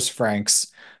 500 Swiss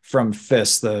francs from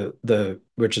FIS,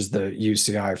 which is the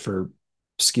UCI for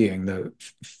skiing, the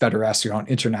Fédération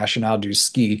Internationale du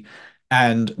Ski.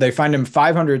 And they fined him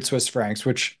 500 Swiss francs,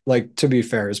 which, like, to be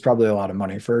fair, is probably a lot of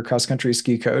money for a cross-country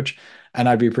ski coach. And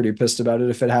I'd be pretty pissed about it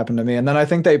if it happened to me. And then I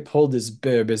think they pulled his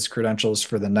credentials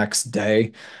for the next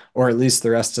day, or at least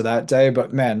the rest of that day.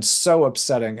 But man, so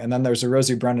upsetting. And then there's a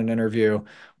Rosie Brennan interview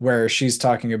where she's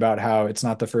talking about how it's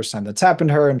not the first time that's happened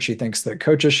to her, and she thinks that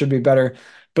coaches should be better.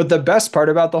 But the best part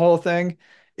about the whole thing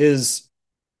is,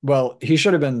 well, he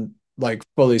should have been like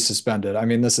fully suspended. I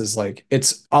mean, this is like,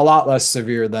 it's a lot less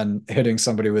severe than hitting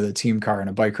somebody with a team car in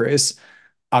a bike race,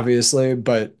 obviously,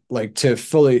 but like to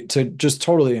just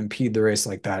totally impede the race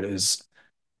like that is,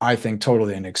 I think,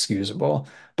 totally inexcusable.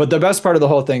 But the best part of the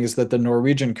whole thing is that the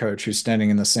Norwegian coach who's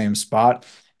standing in the same spot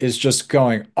is just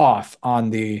going off on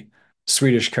the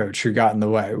Swedish coach who got in the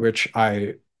way, which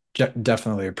I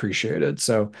definitely appreciated.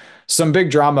 So some big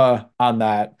drama on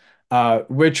that.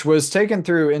 Which was taken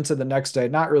through into the next day.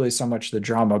 Not really so much the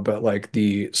drama, but like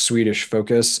the Swedish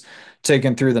focus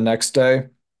taken through the next day.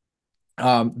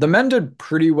 The men did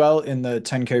pretty well in the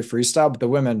 10K freestyle, but the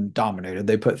women dominated.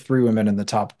 They put 3 women in the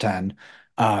top 10,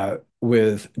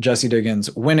 with Jessie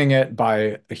Diggins winning it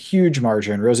by a huge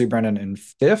margin, Rosie Brennan in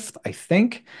 5th, I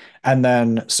think, and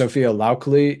then Sophia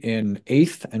Laukli in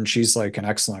 8th, and she's like an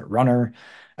excellent runner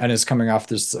and is coming off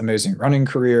this amazing running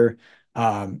career.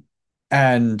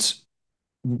 And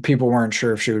people weren't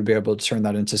sure if she would be able to turn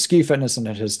that into ski fitness, and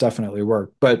it has definitely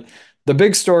worked. But the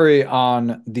big story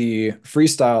on the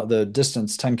freestyle, the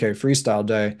distance 10K freestyle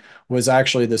day, was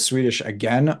actually the Swedish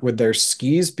again, with their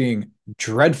skis being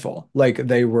dreadful. Like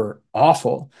they were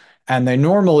awful. And they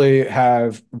normally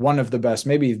have one of the best,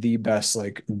 maybe the best,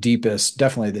 like deepest,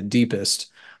 definitely the deepest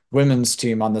women's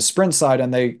team on the sprint side.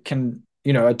 And they can, a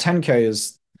 10K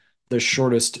is the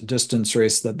shortest distance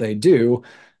race that they do.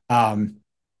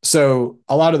 So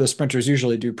a lot of the sprinters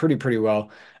usually do pretty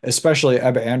well, especially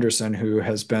Ebba Andersson, who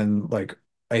has been like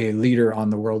a leader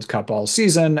on the World Cup all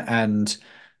season and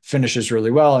finishes really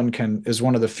well and is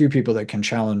one of the few people that can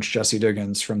challenge Jessie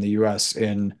Diggins from the US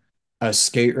in a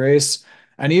skate race.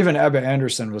 And even Ebba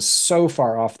Andersson was so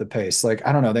far off the pace. Like,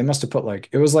 I don't know, they must have put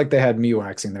it was like they had me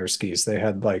waxing their skis. They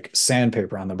had like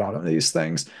sandpaper on the bottom of these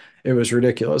things. It was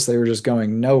ridiculous. They were just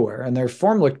going nowhere. And their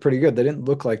form looked pretty good. They didn't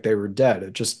look like they were dead.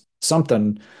 It just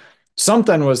something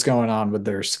was going on with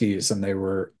their skis, and they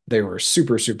were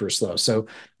super slow. So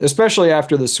especially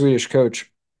after the Swedish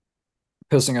coach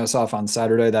pissing us off on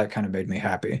Saturday, that kind of made me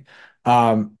happy.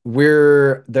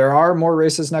 There are more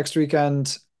races next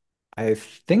weekend. I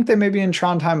think they may be in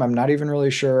Trondheim. I'm not even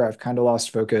really sure. I've kind of lost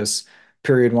focus.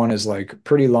 Period 1 is like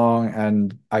pretty long,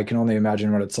 and I can only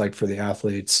imagine what it's like for the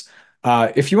athletes.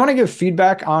 If you want to give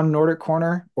feedback on Nordic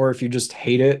Corner, or if you just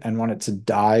hate it and want it to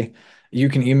die, you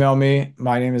can email me.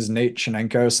 My name is Nate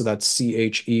Chenenko, so that's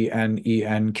CHENENKO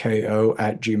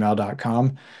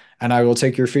 @gmail.com. And I will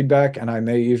take your feedback, and I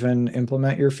may even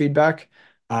implement your feedback.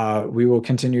 We will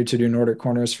continue to do Nordic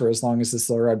Corners for as long as this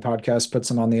Slow Ride podcast puts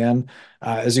them on the end.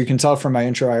 As you can tell from my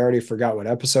intro, I already forgot what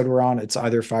episode we're on. It's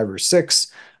either 5 or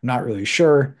 6. I'm not really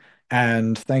sure.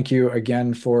 And thank you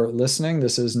again for listening.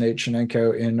 This is Nate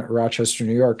Chenenko in Rochester,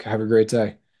 New York. Have a great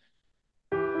day.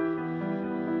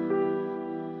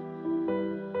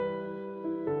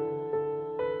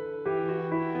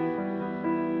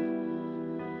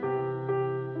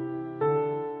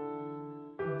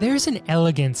 There's an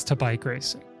elegance to bike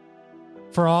racing.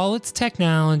 For all its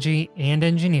technology and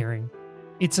engineering,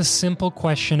 it's a simple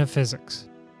question of physics.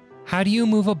 How do you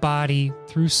move a body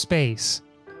through space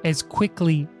as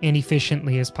quickly and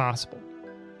efficiently as possible?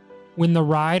 When the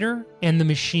rider and the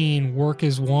machine work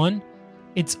as one,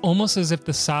 it's almost as if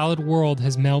the solid world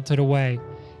has melted away,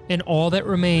 and all that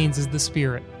remains is the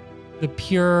spirit, the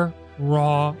pure,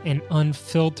 raw, and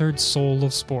unfiltered soul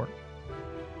of sport.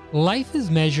 Life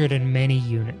is measured in many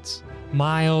units: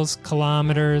 miles,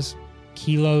 kilometers,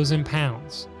 kilos, and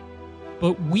pounds.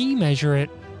 But we measure it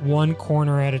one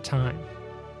corner at a time.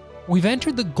 We've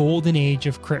entered the golden age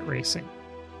of crit racing,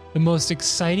 the most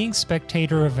exciting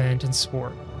spectator event in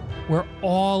sport, where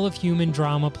all of human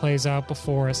drama plays out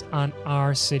before us on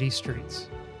our city streets.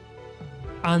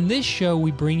 On this show,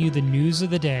 we bring you the news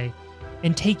of the day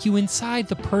and take you inside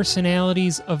the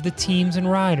personalities of the teams and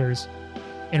riders,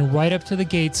 and right up to the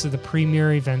gates of the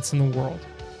premier events in the world.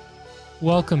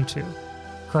 Welcome to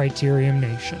Criterium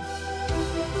Nation.